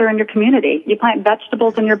come together in your community. You plant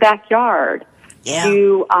vegetables in your backyard. Yeah.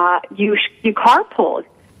 You carpool.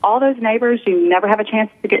 All those neighbors you've never had a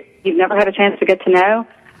chance to get to know.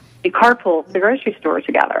 You carpool to the grocery store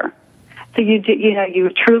together. So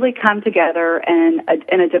you truly come together in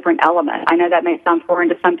a different element. I know that may sound foreign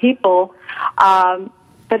to some people,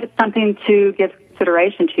 but it's something to give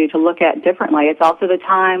consideration to look at differently. It's also the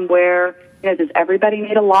time where, does everybody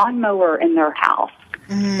need a lawnmower in their house?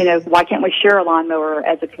 Mm-hmm. Why can't we share a lawnmower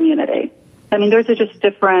as a community? I mean, those are just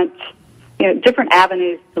different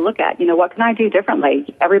avenues to look at. What can I do differently?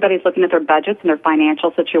 Everybody's looking at their budgets and their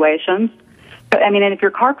financial situations. But, and if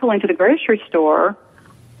you're carpooling to the grocery store,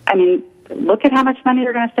 look at how much money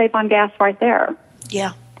you're going to save on gas right there.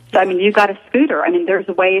 Yeah. So, you've got a scooter. There's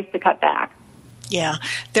ways to cut back. Yeah,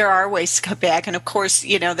 there are ways to cut back. And, of course,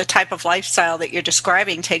 the type of lifestyle that you're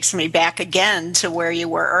describing takes me back again to where you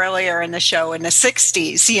were earlier in the show in the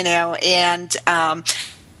 60s,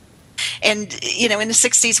 And, in the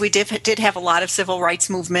 60s, we did have a lot of civil rights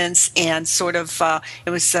movements and sort of, it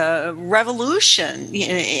was a revolution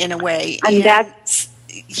in a way. And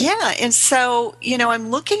and so, I'm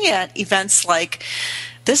looking at events like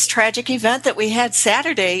this tragic event that we had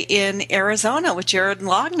Saturday in Arizona with Jared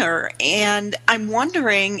Loughner, and I'm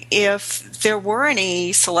wondering if there were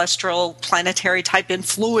any celestial planetary type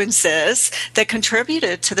influences that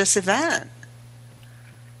contributed to this event.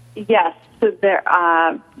 Yes. So there,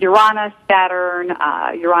 Uranus, Saturn,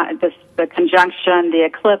 the conjunction, the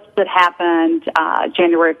eclipse that happened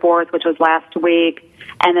January 4th, which was last week,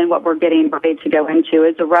 and then what we're getting ready to go into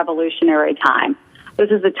is a revolutionary time. This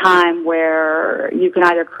is a time where you can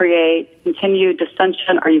either create continued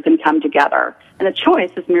dissension or you can come together. And the choice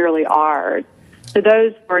is merely ours. So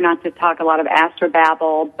those were not to talk a lot of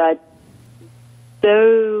astrobabble, but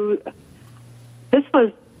this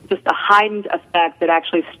was just a heightened effect that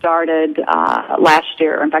actually started last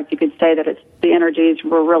year. In fact, you could say that the energies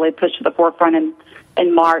were really pushed to the forefront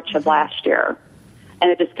in March of last year. And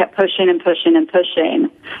it just kept pushing and pushing and pushing.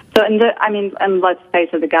 So, and let's face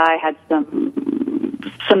it, the guy had some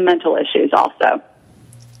mental issues also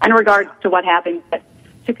in regards to what happened. But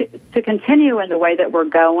to continue in the way that we're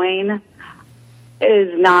going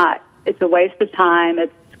it's a waste of time.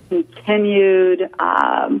 It's continued,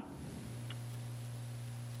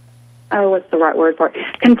 what's the right word for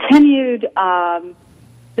it? Continued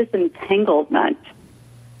disentanglement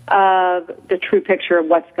of the true picture of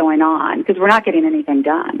what's going on, because we're not getting anything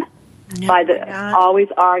done always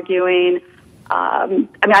arguing.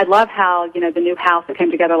 I love how the new House that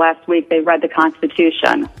came together last week, they read the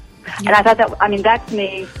Constitution, and I thought that to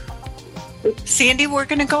me. Sandy, we're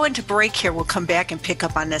going to go into break here. We'll come back and pick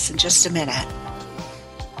up on this in just a minute.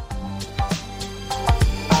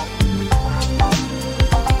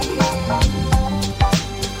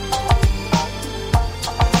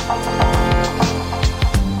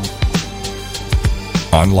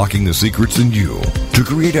 Unlocking the secrets in you to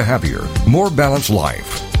create a happier, more balanced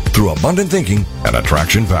life through abundant thinking and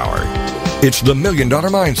attraction power. It's the $1 Million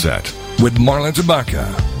Mindset with Marla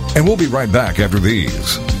Tabaka. And we'll be right back after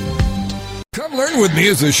these. Come learn with me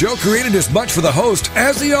as the show created as much for the host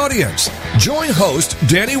as the audience. Join host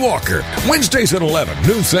Danny Walker Wednesdays at 11,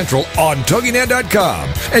 noon Central on TogiNet.com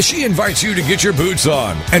as she invites you to get your boots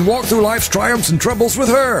on and walk through life's triumphs and troubles with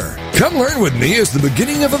her. Come learn with me is the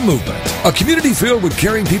beginning of a movement, a community filled with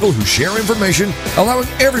caring people who share information, allowing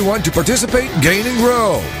everyone to participate, gain, and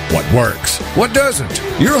grow. What works? What doesn't?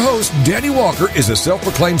 Your host, Danny Walker, is a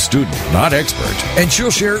self-proclaimed student, not expert, and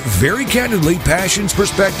she'll share very candidly passions,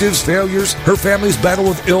 perspectives, failures, her family's battle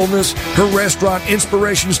with illness, her restaurant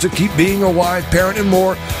inspirations to keep being a wife, parent, and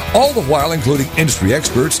more, all the while including industry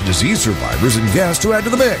experts, disease survivors, and guests to add to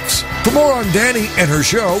the mix. For more on Danny and her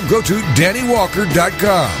show, go to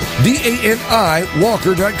DannyWalker.com. DANI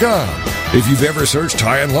Walker.com. If you've ever searched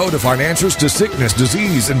high and low to find answers to sickness,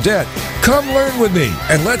 disease, and debt, come learn with me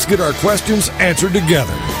and let's get our questions answered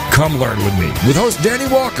together. Come learn with me with host Danny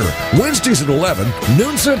Walker, Wednesdays at 11,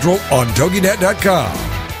 noon Central on TogiNet.com.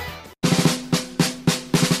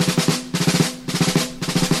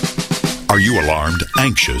 Are you alarmed,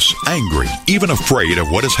 anxious, angry, even afraid of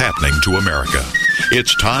what is happening to America?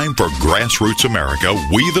 It's time for Grassroots America,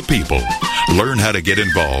 We the People. Learn how to get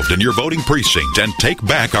involved in your voting precinct and take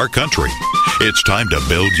back our country. It's time to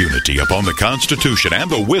build unity upon the Constitution and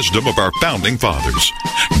the wisdom of our founding fathers.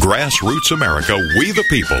 Grassroots America, We the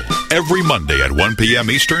People. Every Monday at 1 p.m.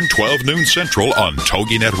 Eastern, 12 noon Central on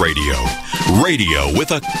TogiNet Radio. Radio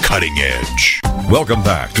with a cutting edge. Welcome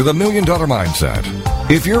back to the $1 Million Mindset.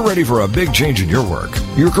 If you're ready for a big change in your work,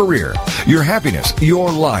 your career, your happiness,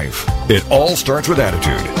 your life, it all starts with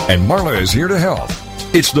attitude, and Marla is here to help.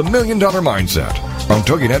 It's the $1 Million Mindset on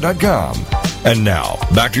TogiNet.com. And now,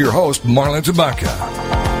 back to your host, Marla Tabaka.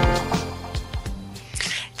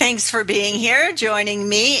 Thanks for being here, joining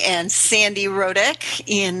me and Sandy Roddick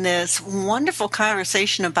in this wonderful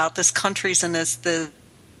conversation about this country's and this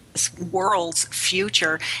world's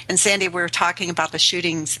future. And Sandy, we were talking about the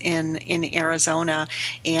shootings in Arizona,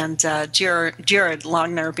 and Jared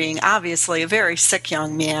Loughner being obviously a very sick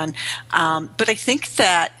young man. But I think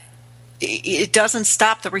that it doesn't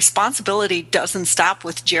stop. The responsibility doesn't stop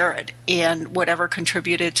with Jared and whatever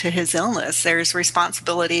contributed to his illness. There's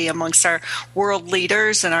responsibility amongst our world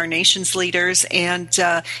leaders and our nation's leaders, and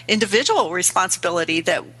individual responsibility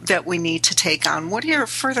that we need to take on. What are your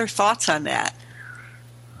further thoughts on that?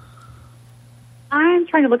 I'm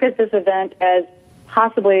trying to look at this event as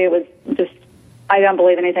possibly it was just, I don't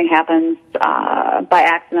believe anything happens by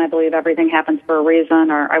accident. I believe everything happens for a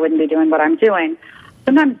reason, or I wouldn't be doing what I'm doing.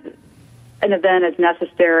 Sometimes an event is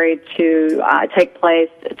necessary to take place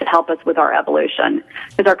to help us with our evolution,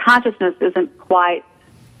 because our consciousness isn't quite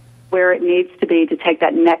where it needs to be to take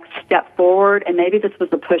that next step forward, and maybe this was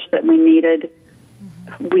the push that we needed.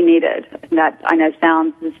 And that, I know,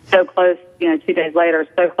 sounds so close, 2 days later,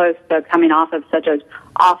 so close to coming off of such an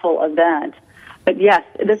awful event. But yes,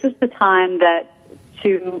 this is the time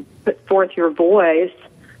to put forth your voice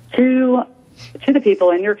to the people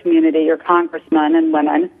in your community, your congressmen and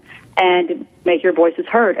women, and make your voices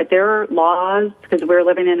heard. If there are laws, because we're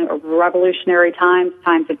living in a revolutionary times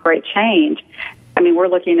of great change. I mean, we're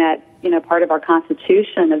looking at, part of our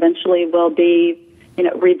Constitution eventually will be,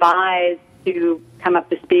 revised to come up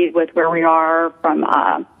to speed with where we are from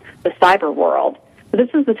the cyber world. So this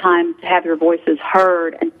is the time to have your voices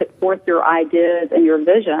heard and put forth your ideas and your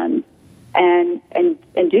vision and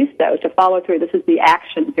do so, to follow through. This is the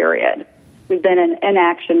action period. We've been in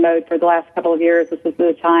inaction mode for the last couple of years. This is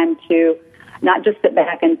the time to not just sit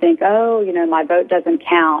back and think, my vote doesn't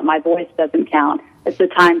count, my voice doesn't count. It's the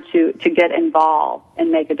time to get involved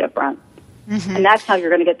and make a difference. Mm-hmm. And that's how you're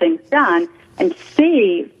going to get things done and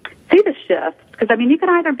see the shifts. Because, you can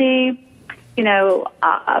either be,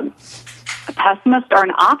 a pessimist or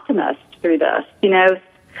an optimist through this.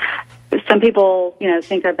 Some people,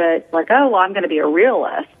 think of it like, I'm going to be a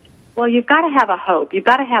realist. Well, you've got to have a hope. You've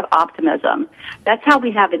got to have optimism. That's how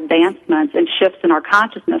we have advancements and shifts in our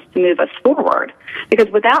consciousness to move us forward. Because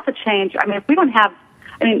without the change, if we don't have,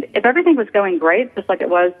 if everything was going great, just like it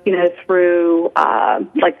was, through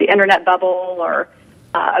like the internet bubble or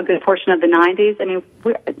a good portion of the 90s,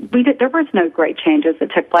 there was no great changes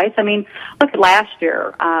that took place. Look at last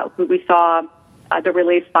year. We saw the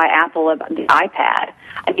release by Apple of the iPad.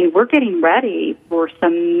 We're getting ready for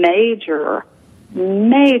some major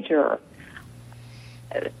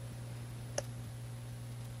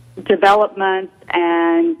developments,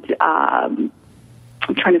 and I'm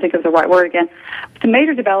trying to think of the right word again. Some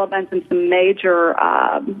major developments and some major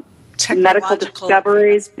medical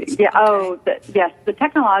discoveries. Yeah. Okay. The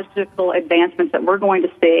technological advancements that we're going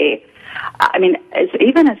to see.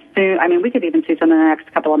 Even as soon. We could even see some in the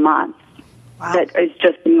next couple of months. Wow. That is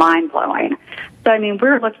just mind blowing. So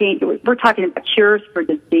we're talking about cures for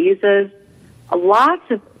diseases. Lots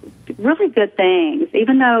of really good things,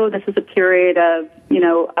 even though this is a period of,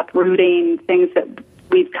 uprooting things that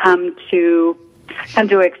we've come to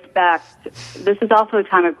expect. This is also a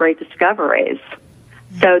time of great discoveries,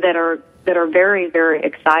 so that are very, very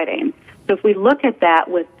exciting. So if we look at that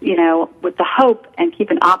with the hope and keep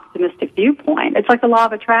an optimistic viewpoint, it's like the law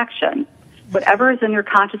of attraction. Whatever is in your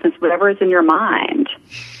consciousness, whatever is in your mind,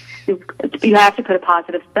 you have to put a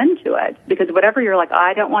positive spin to it, because whatever you're like,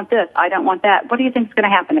 I don't want this, I don't want that, what do you think is going to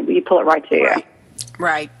happen? You pull it right to you.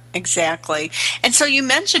 Right. Exactly. And so you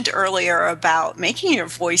mentioned earlier about making your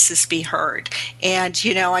voices be heard. And,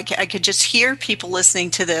 you know, I could just hear people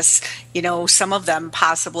listening to this, you know, some of them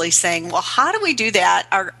possibly saying, well, how do we do that?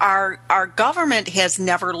 Our government has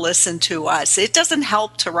never listened to us. It doesn't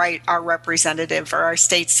help to write our representative or our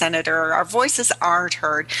state senator. Our voices aren't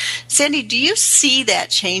heard. Sandy, do you see that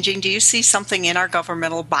changing? Do you see something in our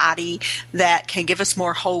governmental body that can give us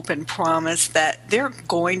more hope and promise that they're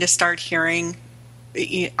going to start hearing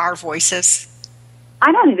our voices?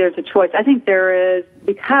 I don't think there's a choice. I think there is,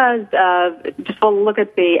 because of, just look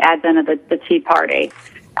at the advent of the Tea Party.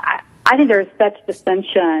 I think there is such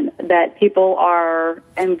dissension that people are,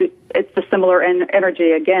 and it's a similar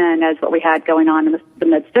energy again as what we had going on in the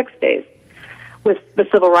mid-'60s with the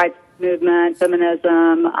civil rights movement,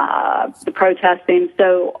 feminism, the protesting.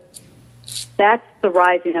 So that's the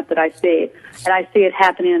rising up that I see. And I see it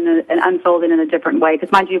happening and unfolding in a different way.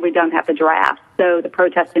 Because, mind you, we don't have the draft. So the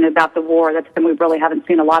protesting about the war, that's something we really haven't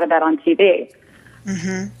seen a lot of that on TV.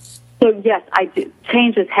 Mm-hmm. So, yes, I do.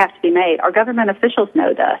 Changes have to be made. Our government officials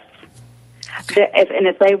know this.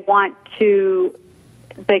 If they want to,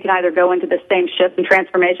 they can either go into the same shift and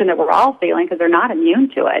transformation that we're all feeling because they're not immune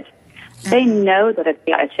to it. They know that it's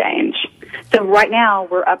got to change. So right now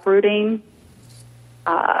we're uprooting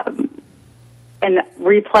and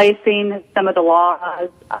replacing some of the laws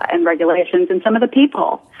and regulations and some of the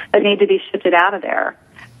people that need to be shifted out of there.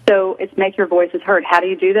 So it's make your voices heard. How do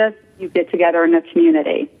you do this? You get together in a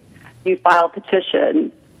community. You file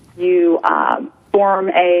petitions. You form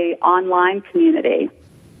a online community.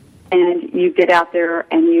 And you get out there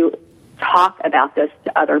and you talk about this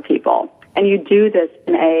to other people. And you do this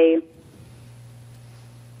in a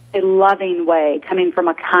loving way, coming from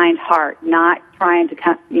a kind heart, not trying to,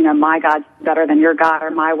 my God's better than your God,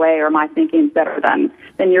 or my way or my thinking is better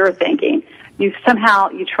than your thinking. You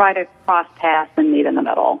try to cross paths and meet in the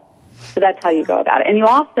middle. So that's how you go about it. And you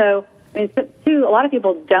also, too, a lot of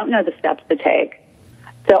people don't know the steps to take.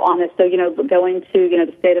 So going to,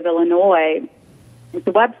 the state of Illinois, it's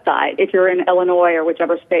a website. If you're in Illinois or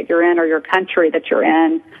whichever state you're in or your country that you're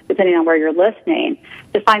in, depending on where you're listening,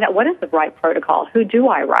 to find out what is the right protocol. Who do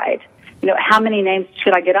I write? How many names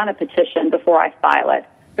should I get on a petition before I file it?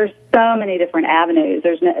 There's so many different avenues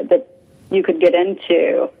that you could get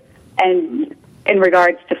into. And in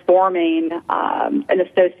regards to forming an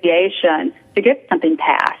association to get something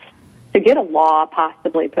passed, to get a law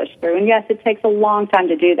possibly pushed through. And yes, it takes a long time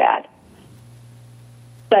to do that.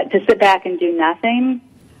 But to sit back and do nothing,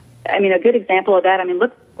 a good example of that,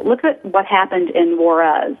 look at what happened in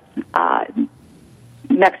Juarez,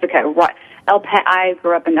 Mexico. I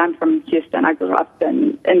grew up, and I'm from Houston. I grew up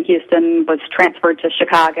in Houston, was transferred to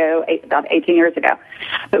Chicago about 18 years ago.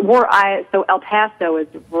 But so El Paso is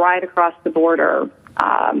right across the border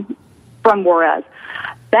from Juarez.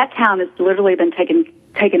 That town has literally been taken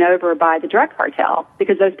over by the drug cartel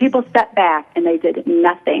because those people stepped back and they did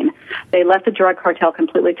nothing. They let the drug cartel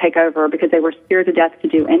completely take over because they were scared to death to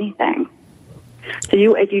do anything.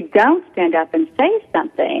 So if you don't stand up and say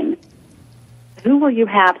something, who will you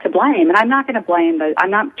have to blame? And I'm not going to blame those.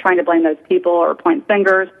 I'm not trying to blame those people or point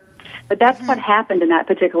fingers, but that's what happened in that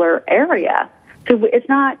particular area. So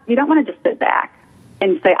you don't want to just sit back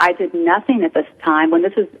and say, I did nothing at this time, when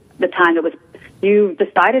this is the time you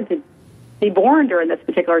decided to be born during this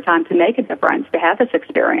particular time to make a difference, to have this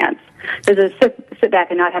experience. So to sit back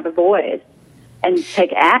and not have a voice and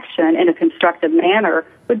take action in a constructive manner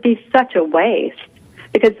would be such a waste.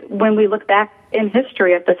 Because when we look back in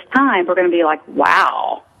history at this time, we're going to be like,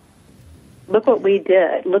 wow, look what we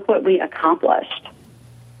did. Look what we accomplished.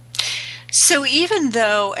 So even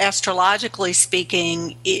though astrologically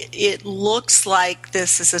speaking, it looks like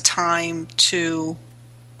this is a time to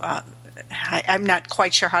I'm not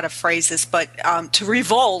quite sure how to phrase this, but to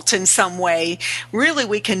revolt in some way, really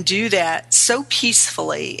we can do that so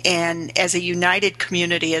peacefully, and as a united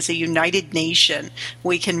community, as a united nation,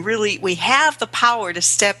 we have the power to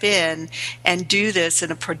step in and do this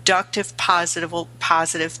in a productive,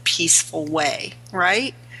 positive, peaceful way,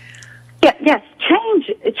 right? Yes,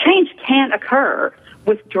 change can occur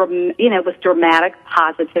with dramatic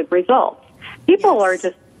positive results. People are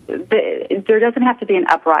just, there doesn't have to be an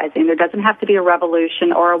uprising. There doesn't have to be a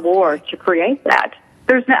revolution or a war to create that.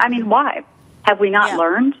 Why? Have we not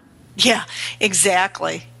learned? Yeah,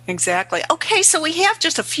 exactly. Okay, so we have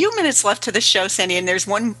just a few minutes left to the show, Sandy, and there's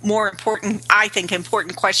one more important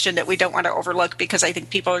question that we don't want to overlook, because I think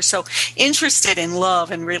people are so interested in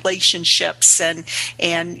love and relationships and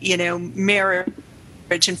marriage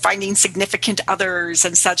and finding significant others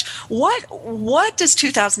and such. What does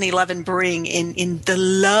 2011 bring in the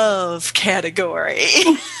love category?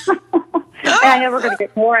 And I know we're going to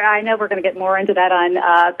get more. I know we're going to get more into that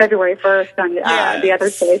on February 1st on the other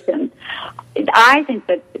station. I think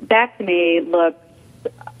that to me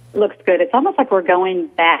looks good. It's almost like we're going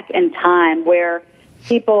back in time where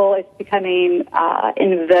people, it's becoming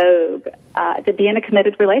in vogue to be in a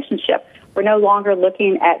committed relationship. We're no longer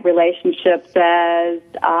looking at relationships as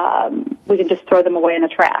we can just throw them away in the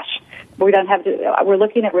trash. We don't have to. We're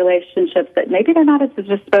looking at relationships that maybe they're not as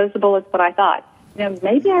disposable as what I thought.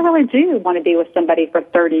 Maybe I really do want to be with somebody for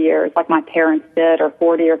 30 years, like my parents did, or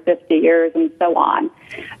 40 or 50 years, and so on.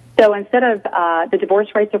 So instead of the divorce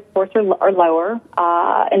rates, of course, are lower.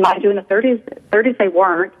 In mind you, in the 30s they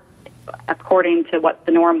weren't, according to what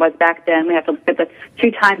the norm was back then. We have to look at the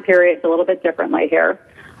two time periods a little bit differently here,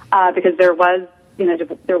 because there were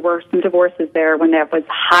some divorces there when there was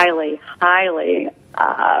highly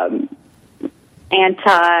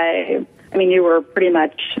you were pretty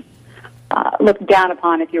much looked down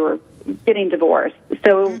upon if you were getting divorced.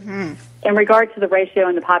 So in regard to the ratio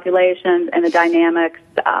and the populations and the dynamics,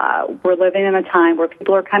 we're living in a time where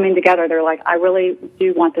people are coming together. They're like, I really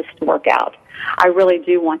do want this to work out. I really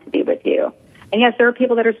do want to be with you. And yes, there are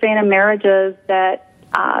people that are staying in marriages that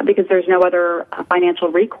because there's no other financial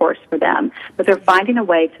recourse for them, but they're finding a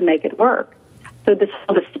way to make it work. So this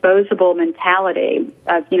disposable mentality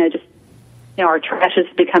of, our trash has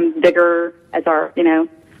become bigger as our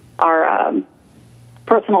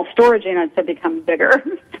personal storage units have become bigger.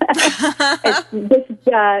 It's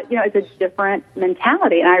a different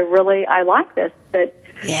mentality, and I like this, that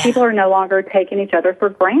people are no longer taking each other for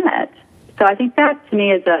granted. So I think that, to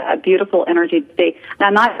me, is a beautiful energy to see. Now,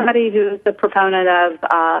 I'm not somebody who's a proponent of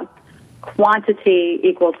quantity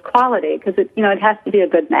equals quality, because it has to be a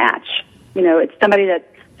good match. It's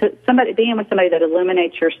being with somebody that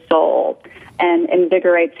illuminates your soul and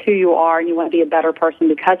invigorates who you are, and you want to be a better person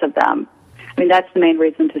because of them. I mean, that's the main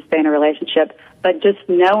reason to stay in a relationship. But just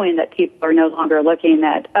knowing that people are no longer looking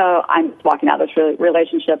at, I'm just walking out of this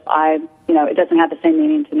relationship, it doesn't have the same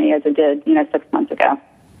meaning to me as it did, 6 months ago.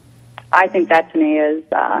 I think that, to me, is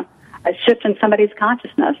a shift in somebody's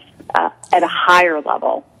consciousness at a higher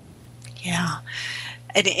level. Yeah.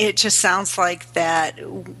 And it just sounds like that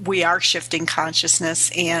we are shifting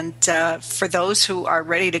consciousness, and for those who are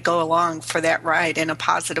ready to go along for that ride in a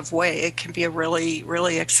positive way, it can be a really,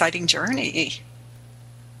 really exciting journey.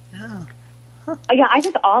 Yeah. Huh. Yeah, I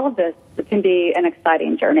think all of this can be an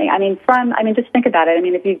exciting journey. Just think about it.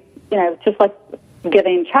 If you just like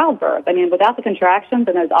giving childbirth. Without the contractions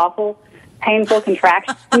and those awful, painful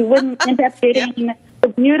contractions, we wouldn't end up getting a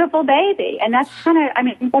beautiful baby. And that's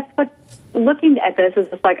that's what. Looking at this is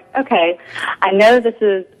just like, okay, I know this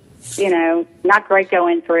is, not great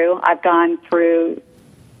going through. I've gone through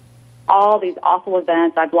all these awful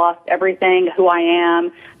events. I've lost everything, who I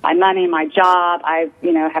am, my money, my job. I,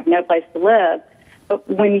 have no place to live. But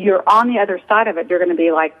when you're on the other side of it, you're going to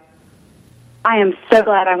be like, I am so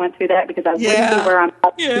glad I went through that, because I wouldn't be where I'm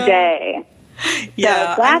at today.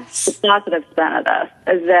 Yeah. So that's the positive spin of this,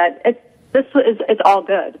 is that it's all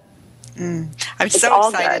good. I'm so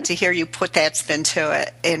excited to hear you put that spin to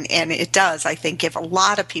it, and it does, I think, give a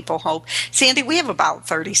lot of people hope. Sandy, we have about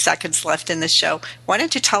 30 seconds left in the show. Why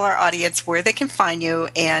don't you tell our audience where they can find you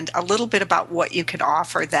and a little bit about what you can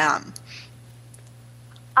offer them?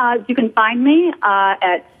 You can find me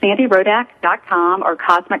at sandyrodak.com or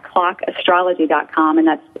cosmicclockastrology.com, and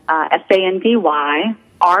that's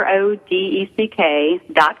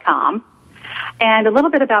SANDYRODECK.com. And a little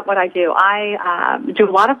bit about what I do. I do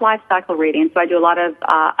a lot of life cycle reading, so I do a lot of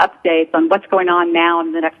updates on what's going on now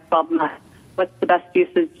in the next 12 months. What's the best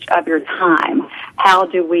usage of your time? How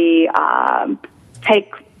do we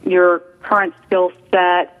take your current skill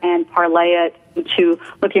set and parlay it into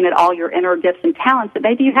looking at all your inner gifts and talents that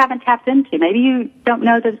maybe you haven't tapped into, maybe you don't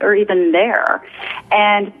know that are even there,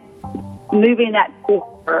 and moving that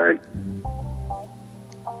forward.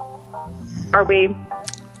 Are we...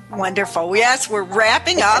 Wonderful. Yes, we're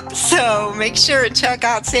wrapping up, so make sure to check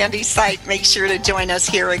out Sandy's site. Make sure to join us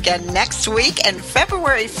here again next week. And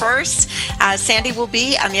February 1st, Sandy will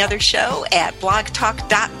be on the other show at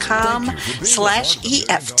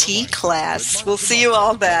blogtalk.com/EFT class. We'll see you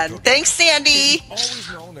all then. Thanks, Sandy.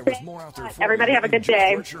 Everybody have a good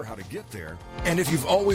day. And if you've always